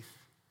faith,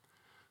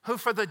 who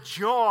for the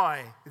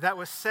joy that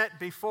was set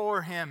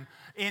before him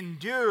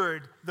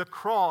endured the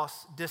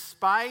cross,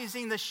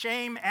 despising the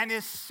shame, and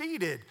is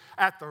seated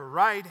at the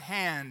right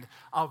hand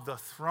of the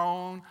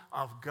throne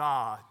of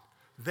God.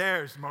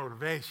 There's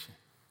motivation.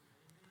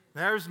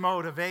 There's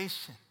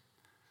motivation.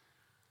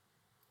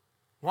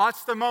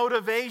 What's the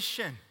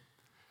motivation?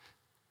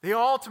 The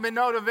ultimate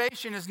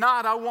motivation is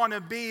not, I want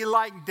to be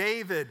like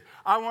David.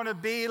 I want to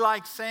be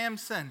like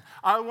Samson.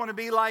 I want to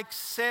be like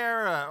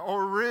Sarah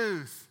or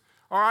Ruth.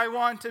 Or I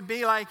want to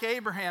be like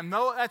Abraham.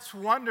 No, that's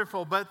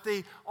wonderful. But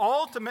the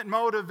ultimate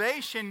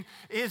motivation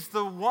is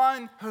the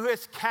one who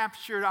has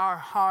captured our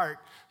heart,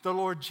 the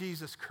Lord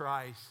Jesus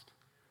Christ.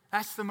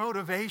 That's the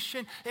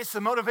motivation. It's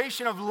the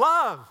motivation of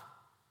love.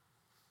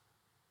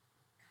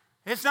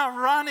 It's not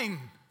running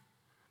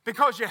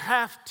because you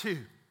have to.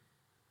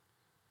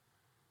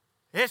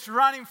 It's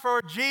running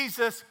for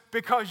Jesus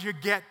because you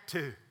get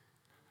to.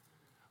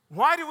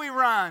 Why do we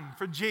run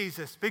for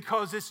Jesus?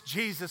 Because it's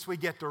Jesus we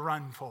get to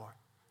run for.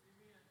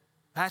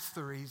 That's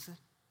the reason.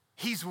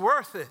 He's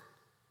worth it.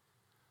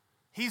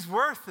 He's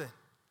worth it.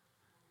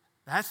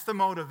 That's the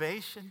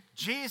motivation.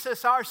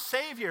 Jesus, our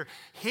Savior,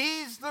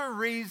 He's the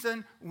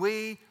reason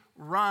we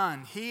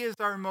run. He is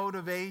our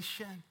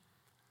motivation.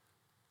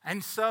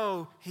 And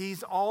so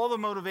He's all the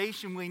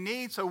motivation we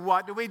need. So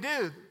what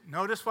do?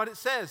 Notice what it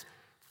says.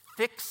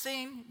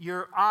 Fixing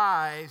your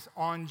eyes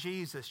on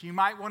Jesus. You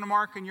might want to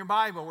mark in your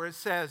Bible where it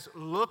says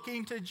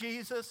looking to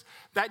Jesus.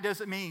 That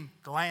doesn't mean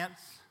glance.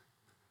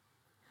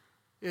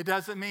 It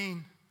doesn't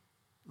mean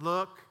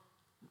look,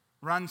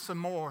 run some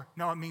more.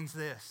 No, it means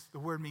this. The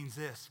word means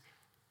this.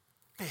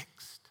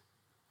 Fixed.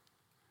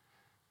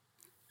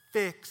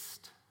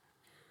 Fixed.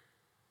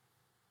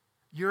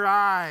 Your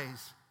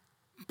eyes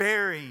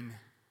bearing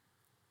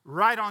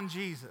right on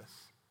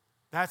Jesus.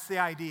 That's the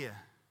idea.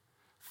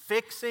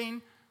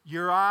 Fixing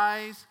your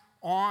eyes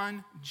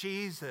on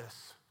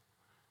Jesus.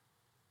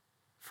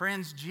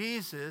 Friends,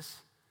 Jesus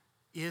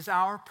is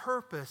our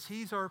purpose.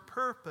 He's our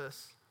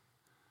purpose.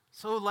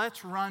 So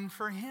let's run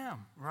for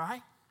Him,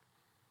 right?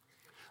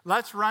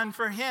 Let's run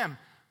for Him.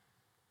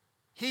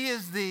 He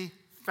is the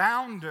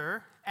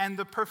founder and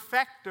the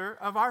perfecter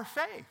of our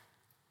faith.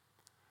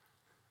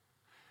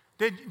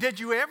 Did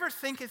you ever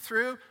think it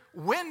through?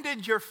 When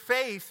did your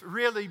faith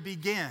really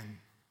begin?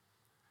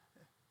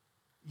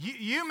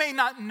 You may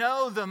not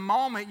know the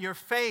moment your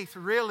faith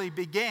really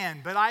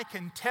began, but I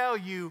can tell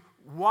you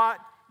what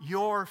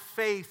your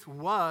faith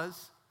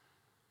was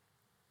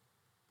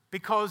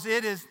because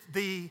it is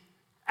the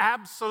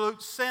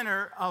absolute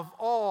center of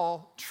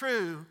all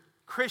true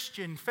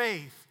Christian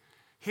faith.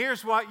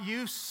 Here's what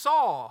you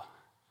saw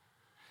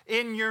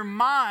in your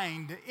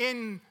mind,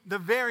 in the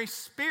very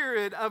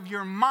spirit of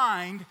your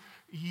mind.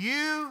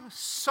 You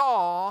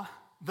saw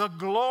the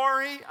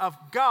glory of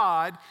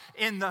God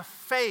in the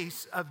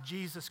face of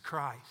Jesus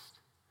Christ.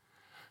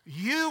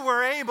 You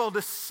were able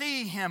to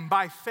see him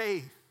by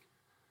faith.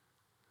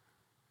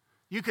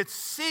 You could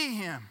see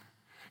him.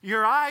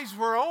 Your eyes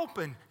were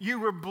open. You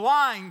were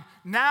blind.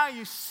 Now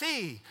you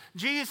see.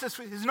 Jesus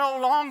is no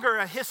longer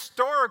a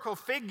historical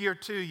figure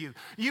to you.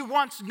 You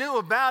once knew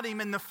about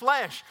him in the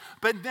flesh,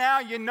 but now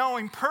you know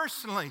him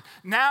personally.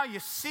 Now you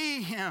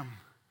see him.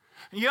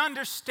 You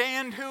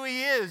understand who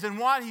he is and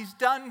what he's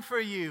done for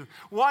you,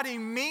 what he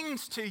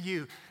means to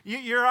you.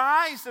 Your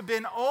eyes have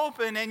been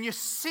open and you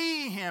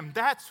see him.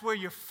 That's where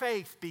your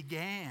faith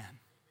began.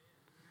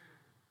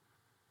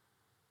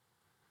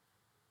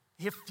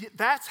 If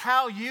that's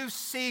how you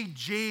see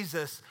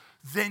Jesus,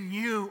 then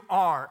you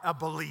are a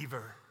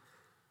believer.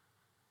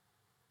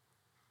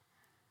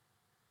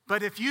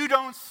 But if you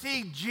don't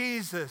see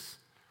Jesus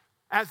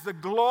as the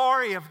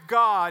glory of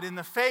God in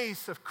the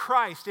face of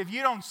Christ, if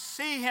you don't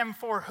see him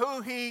for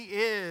who he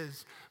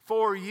is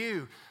for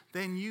you,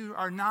 then you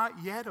are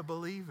not yet a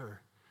believer.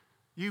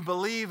 You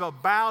believe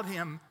about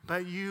him,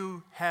 but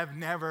you have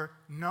never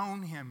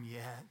known him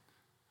yet.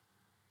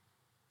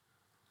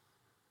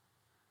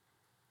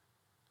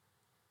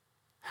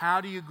 How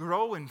do you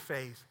grow in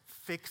faith?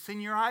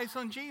 Fixing your eyes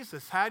on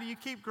Jesus. How do you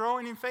keep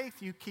growing in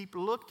faith? You keep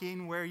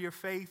looking where your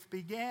faith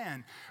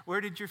began. Where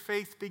did your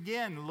faith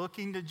begin?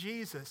 Looking to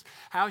Jesus.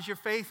 How's your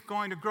faith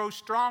going to grow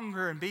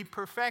stronger and be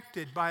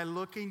perfected? By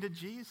looking to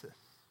Jesus.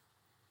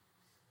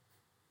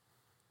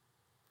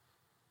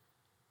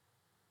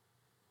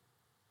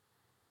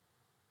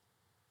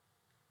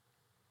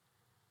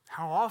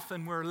 How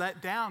often we're let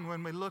down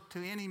when we look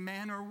to any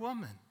man or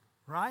woman,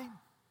 right?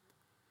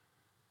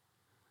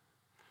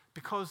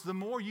 Because the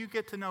more you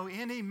get to know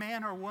any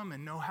man or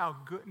woman,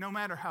 no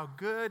matter how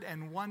good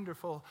and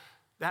wonderful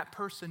that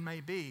person may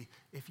be,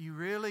 if you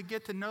really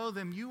get to know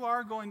them, you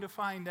are going to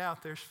find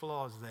out there's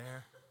flaws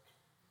there.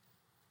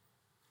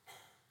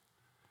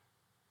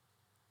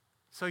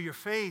 So your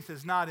faith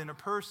is not in a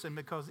person,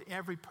 because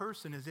every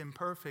person is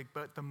imperfect,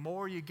 but the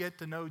more you get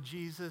to know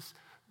Jesus,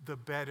 the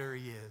better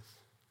he is,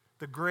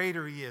 the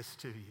greater he is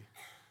to you.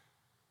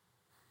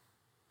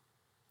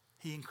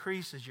 He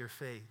increases your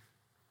faith.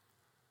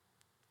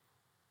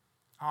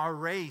 Our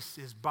race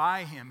is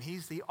by him.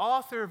 He's the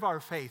author of our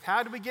faith.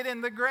 How do we get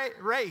in the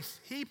race?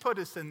 He put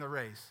us in the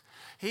race.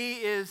 He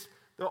is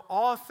the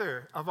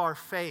author of our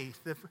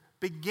faith, the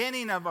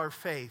beginning of our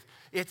faith.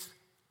 It's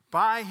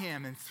by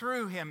him and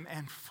through him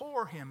and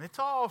for him. It's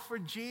all for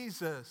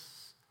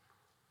Jesus.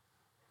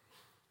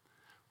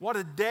 What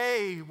a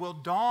day will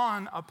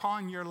dawn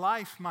upon your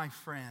life, my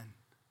friend,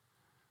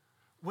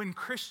 when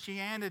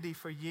Christianity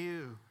for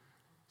you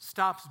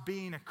stops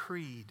being a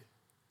creed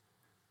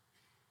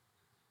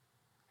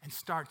and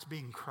starts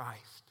being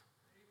Christ.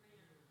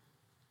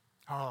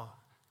 Oh,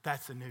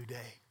 that's a new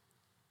day.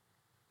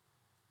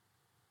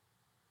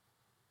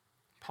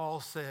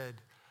 Paul said,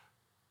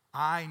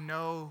 I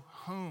know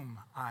whom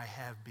I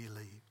have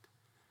believed.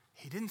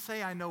 He didn't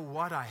say, I know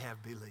what I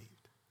have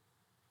believed.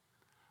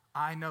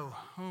 I know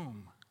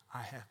whom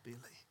I have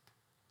believed.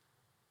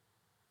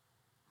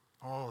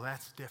 Oh,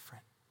 that's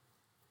different.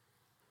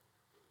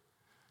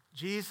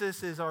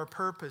 Jesus is our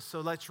purpose,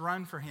 so let's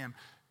run for him.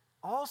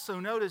 Also,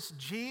 notice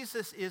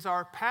Jesus is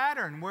our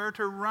pattern. We're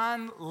to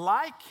run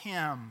like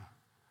him.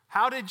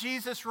 How did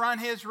Jesus run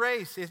his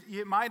race?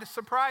 It might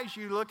surprise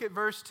you. Look at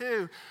verse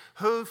 2.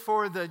 Who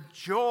for the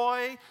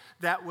joy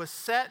that was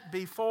set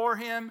before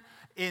him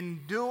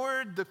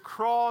endured the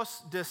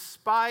cross,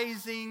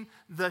 despising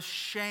the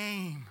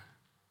shame.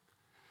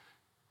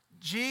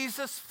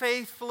 Jesus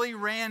faithfully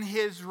ran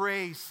his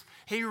race.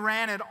 He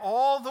ran it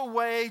all the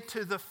way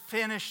to the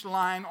finish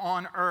line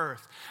on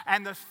earth.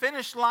 And the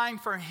finish line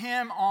for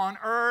him on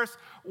earth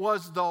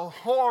was the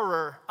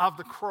horror of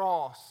the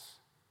cross.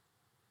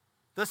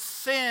 The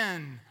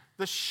sin,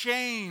 the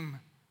shame.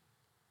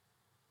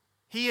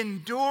 He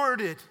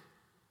endured it.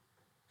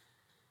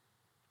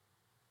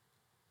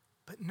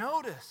 But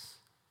notice,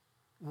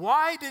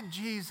 why did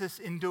Jesus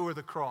endure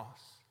the cross?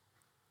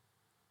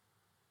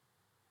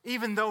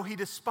 Even though he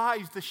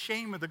despised the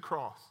shame of the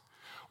cross.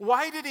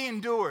 Why did he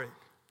endure it?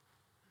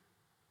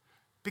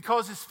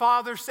 Because his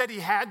Father said he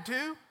had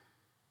to?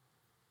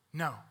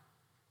 No.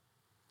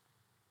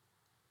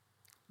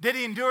 Did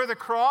he endure the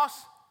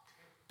cross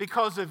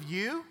because of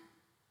you?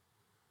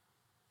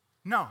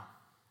 No.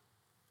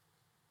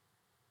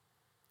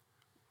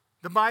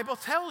 The Bible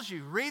tells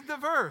you, read the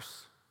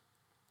verse.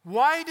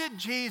 Why did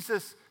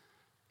Jesus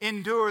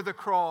endure the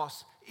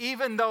cross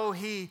even though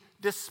he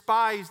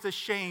despised the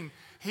shame?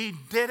 He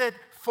did it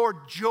for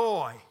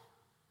joy.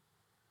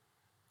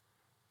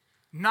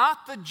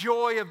 Not the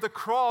joy of the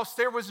cross.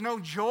 There was no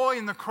joy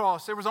in the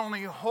cross. There was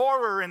only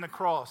horror in the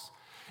cross.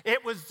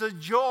 It was the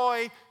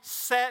joy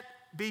set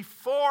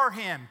before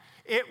him.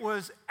 It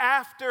was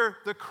after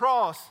the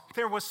cross.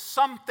 There was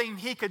something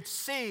he could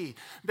see.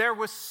 There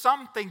was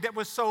something that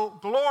was so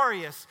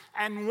glorious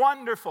and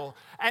wonderful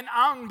and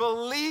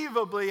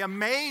unbelievably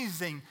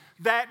amazing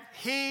that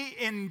he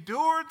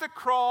endured the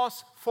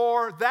cross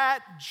for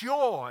that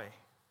joy.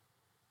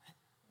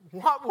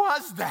 What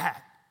was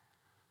that?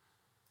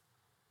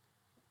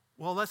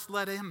 Well, let's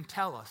let him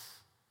tell us.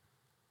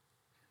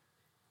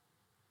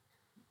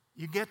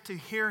 You get to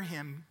hear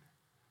him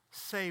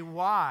say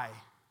why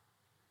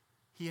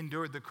he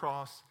endured the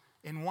cross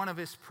in one of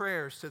his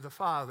prayers to the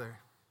Father.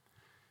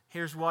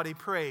 Here's what he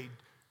prayed.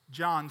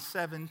 John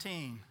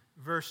 17,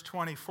 verse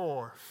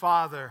 24.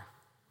 Father,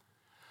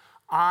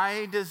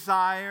 I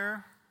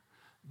desire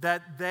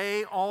that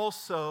they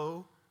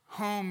also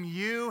whom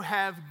you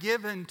have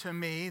given to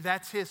me,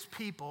 that's his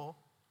people,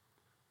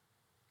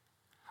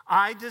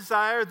 I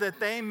desire that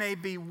they may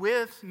be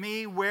with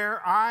me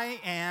where I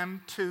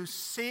am to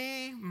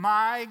see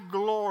my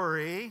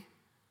glory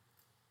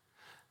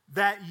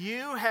that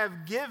you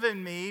have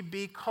given me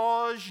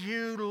because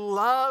you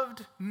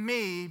loved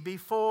me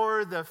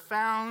before the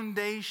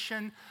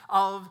foundation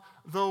of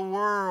the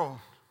world.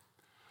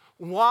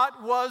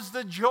 What was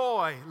the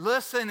joy?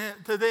 Listen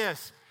to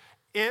this.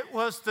 It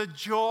was the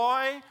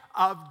joy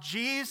of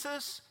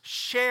Jesus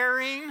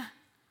sharing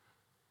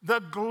the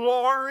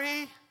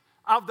glory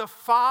of the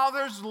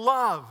Father's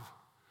love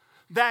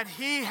that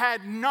he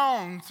had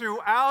known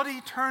throughout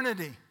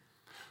eternity.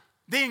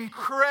 The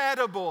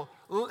incredible,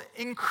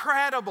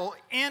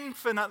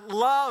 infinite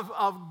love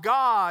of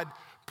God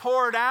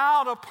poured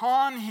out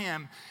upon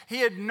him. He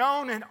had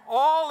known in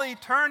all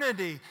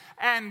eternity,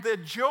 and the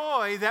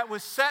joy that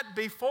was set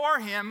before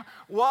him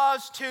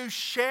was to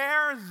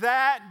share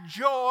that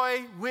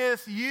joy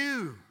with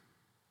you.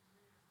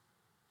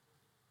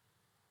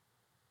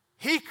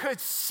 He could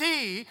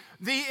see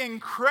the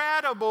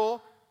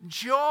incredible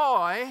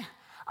joy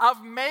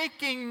of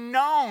making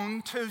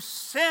known to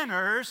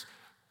sinners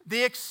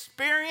the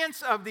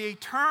experience of the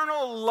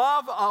eternal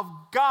love of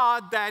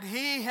God that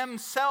he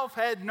himself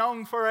had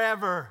known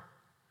forever.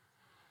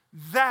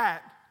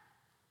 That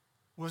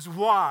was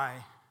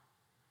why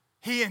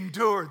he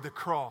endured the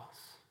cross.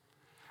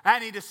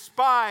 And he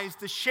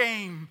despised the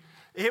shame.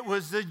 It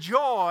was the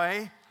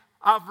joy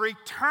of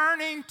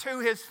returning to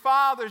his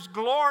Father's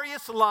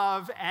glorious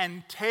love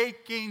and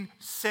taking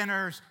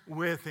sinners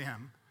with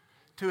him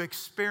to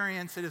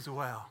experience it as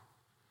well.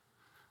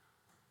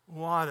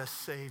 What a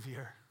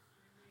Savior.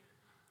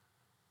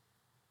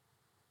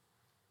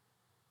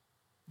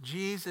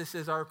 Jesus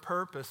is our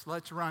purpose.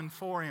 Let's run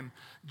for him.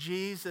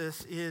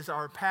 Jesus is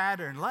our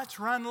pattern. Let's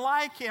run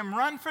like him.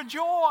 Run for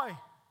joy.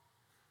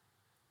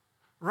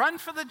 Run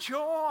for the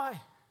joy.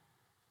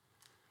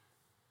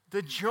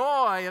 The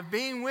joy of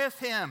being with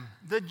him.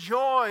 The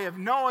joy of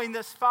knowing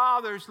this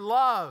Father's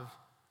love.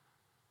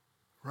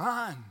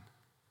 Run.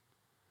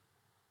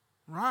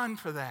 Run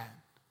for that.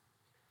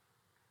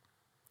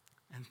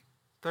 And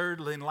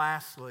thirdly and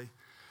lastly,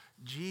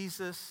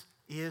 Jesus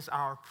is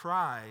our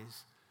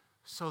prize,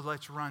 so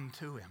let's run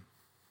to him.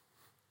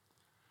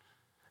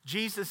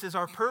 Jesus is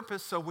our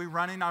purpose, so we're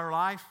running our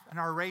life and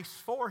our race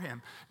for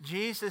him.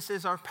 Jesus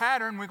is our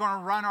pattern. We're going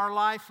to run our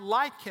life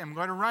like him. We're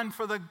going to run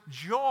for the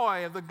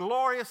joy of the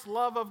glorious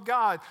love of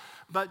God.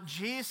 But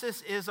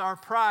Jesus is our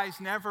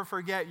prize. Never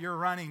forget you're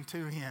running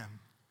to him.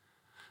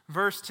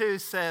 Verse 2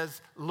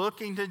 says,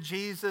 looking to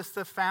Jesus,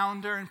 the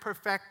founder and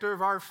perfecter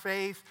of our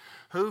faith,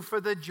 who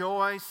for the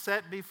joy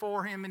set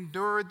before him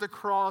endured the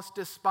cross,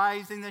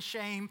 despising the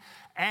shame,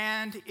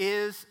 and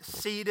is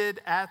seated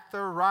at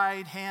the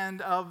right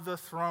hand of the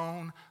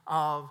throne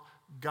of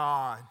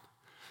God.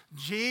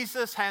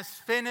 Jesus has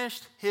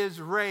finished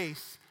his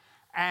race,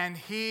 and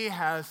he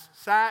has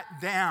sat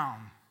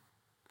down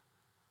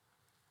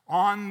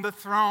on the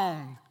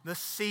throne, the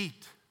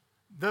seat,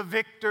 the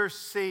victor's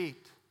seat.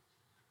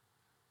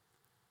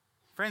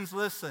 Friends,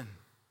 listen.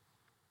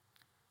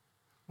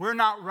 We're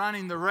not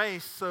running the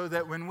race so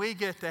that when we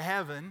get to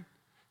heaven,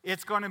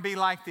 it's going to be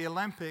like the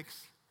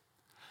Olympics.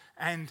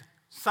 And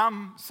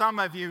some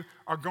of you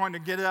are going to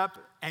get up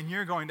and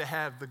you're going to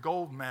have the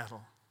gold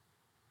medal.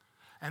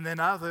 And then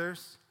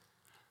others,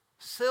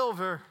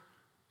 silver.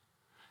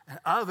 And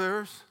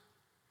others,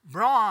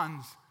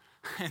 bronze.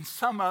 And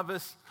some of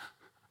us,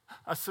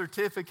 a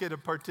certificate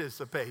of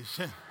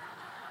participation.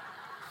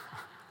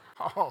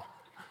 Oh.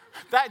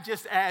 That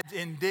just adds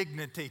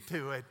indignity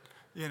to it,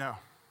 you know.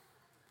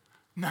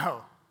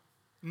 No.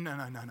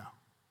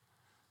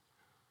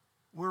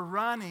 We're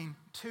running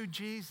to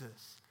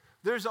Jesus.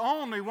 There's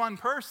only one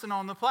person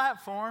on the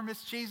platform.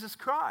 It's Jesus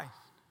Christ.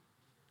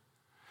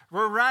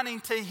 We're running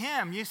to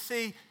him. You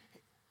see,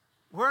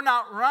 we're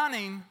not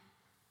running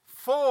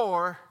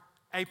for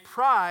a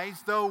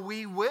prize, though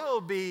we will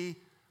be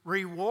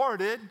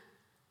rewarded,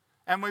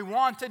 and we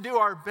want to do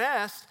our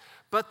best.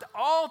 But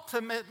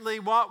ultimately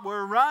what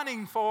we're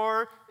running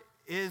for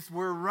is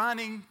we're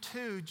running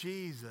to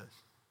Jesus.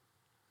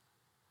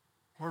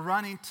 We're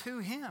running to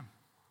him.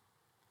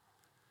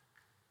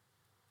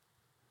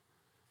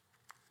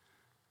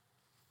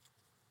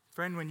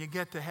 Friend, when you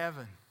get to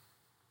heaven,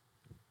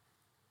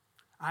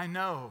 I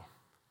know.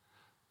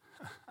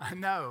 I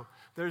know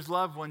there's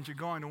loved ones you're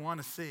going to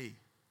want to see.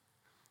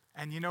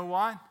 And you know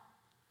what?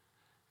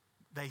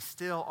 They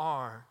still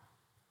are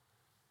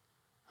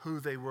who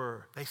they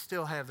were. They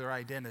still have their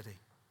identity.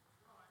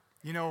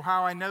 You know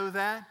how I know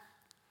that?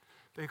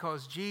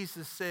 Because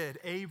Jesus said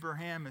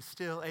Abraham is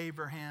still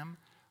Abraham,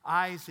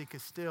 Isaac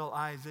is still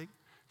Isaac,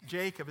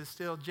 Jacob is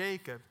still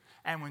Jacob.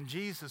 And when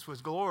Jesus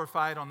was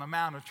glorified on the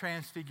Mount of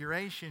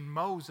Transfiguration,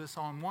 Moses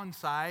on one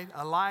side,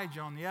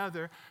 Elijah on the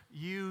other,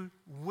 you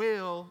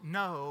will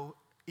know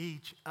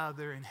each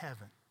other in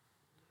heaven.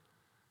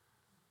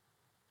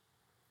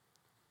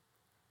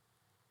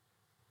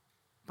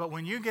 But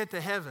when you get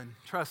to heaven,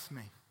 trust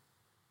me,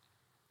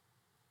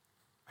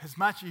 as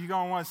much as you're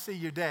going to want to see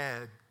your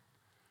dad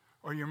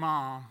or your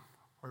mom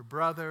or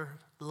brother,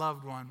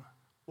 loved one,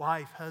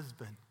 wife,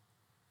 husband,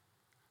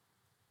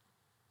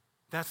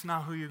 that's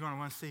not who you're going to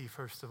want to see,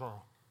 first of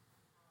all.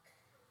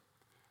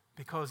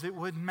 Because it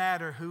wouldn't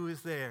matter who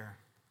is there.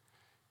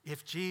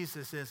 If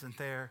Jesus isn't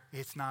there,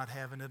 it's not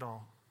heaven at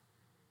all.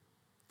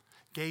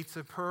 Gates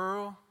of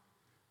pearl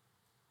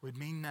would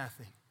mean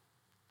nothing.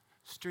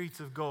 Streets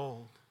of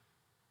gold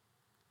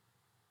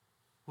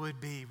would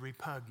be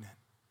repugnant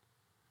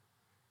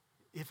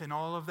if in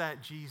all of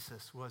that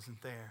Jesus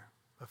wasn't there.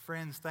 But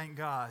friends, thank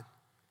God,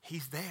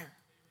 He's there.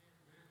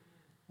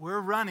 We're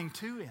running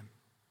to Him.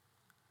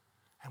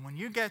 And when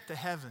you get to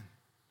heaven,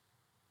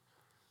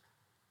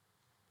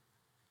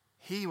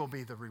 He will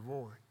be the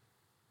reward.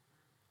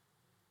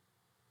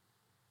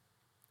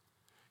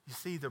 You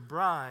see, the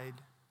bride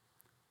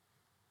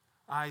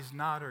eyes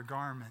not her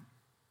garment,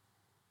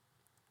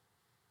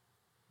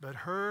 but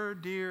her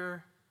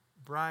dear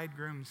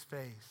bridegroom's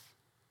face.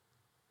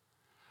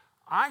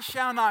 I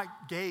shall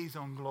not gaze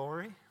on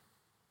glory,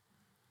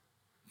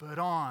 but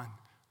on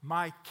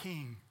my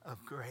King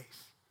of grace.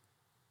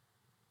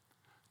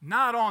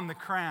 Not on the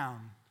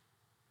crown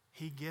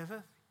He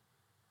giveth,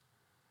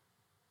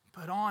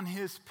 but on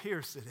His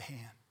pierced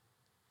hand.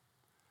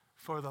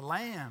 For the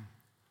Lamb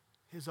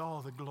is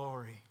all the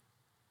glory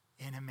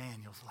in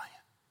Emmanuel's land.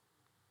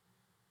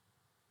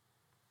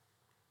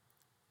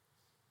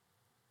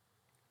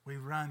 We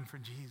run for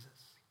Jesus.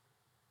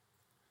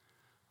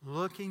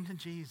 Looking to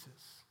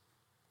Jesus,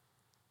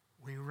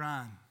 we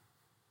run.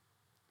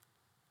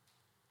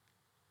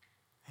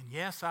 And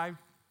yes, I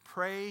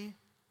pray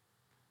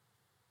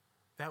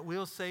that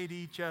we'll say to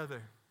each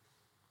other,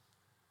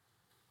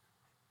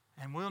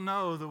 and we'll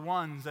know the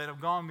ones that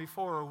have gone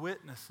before are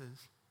witnesses.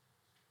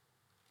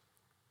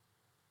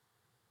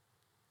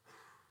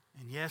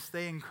 And yes,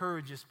 they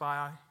encourage us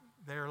by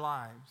their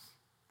lives,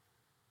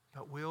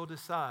 but we'll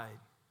decide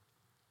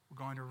we're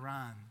going to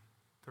run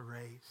the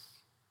race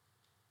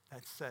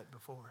that's set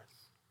before us.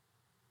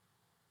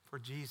 For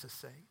Jesus'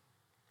 sake,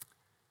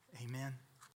 amen.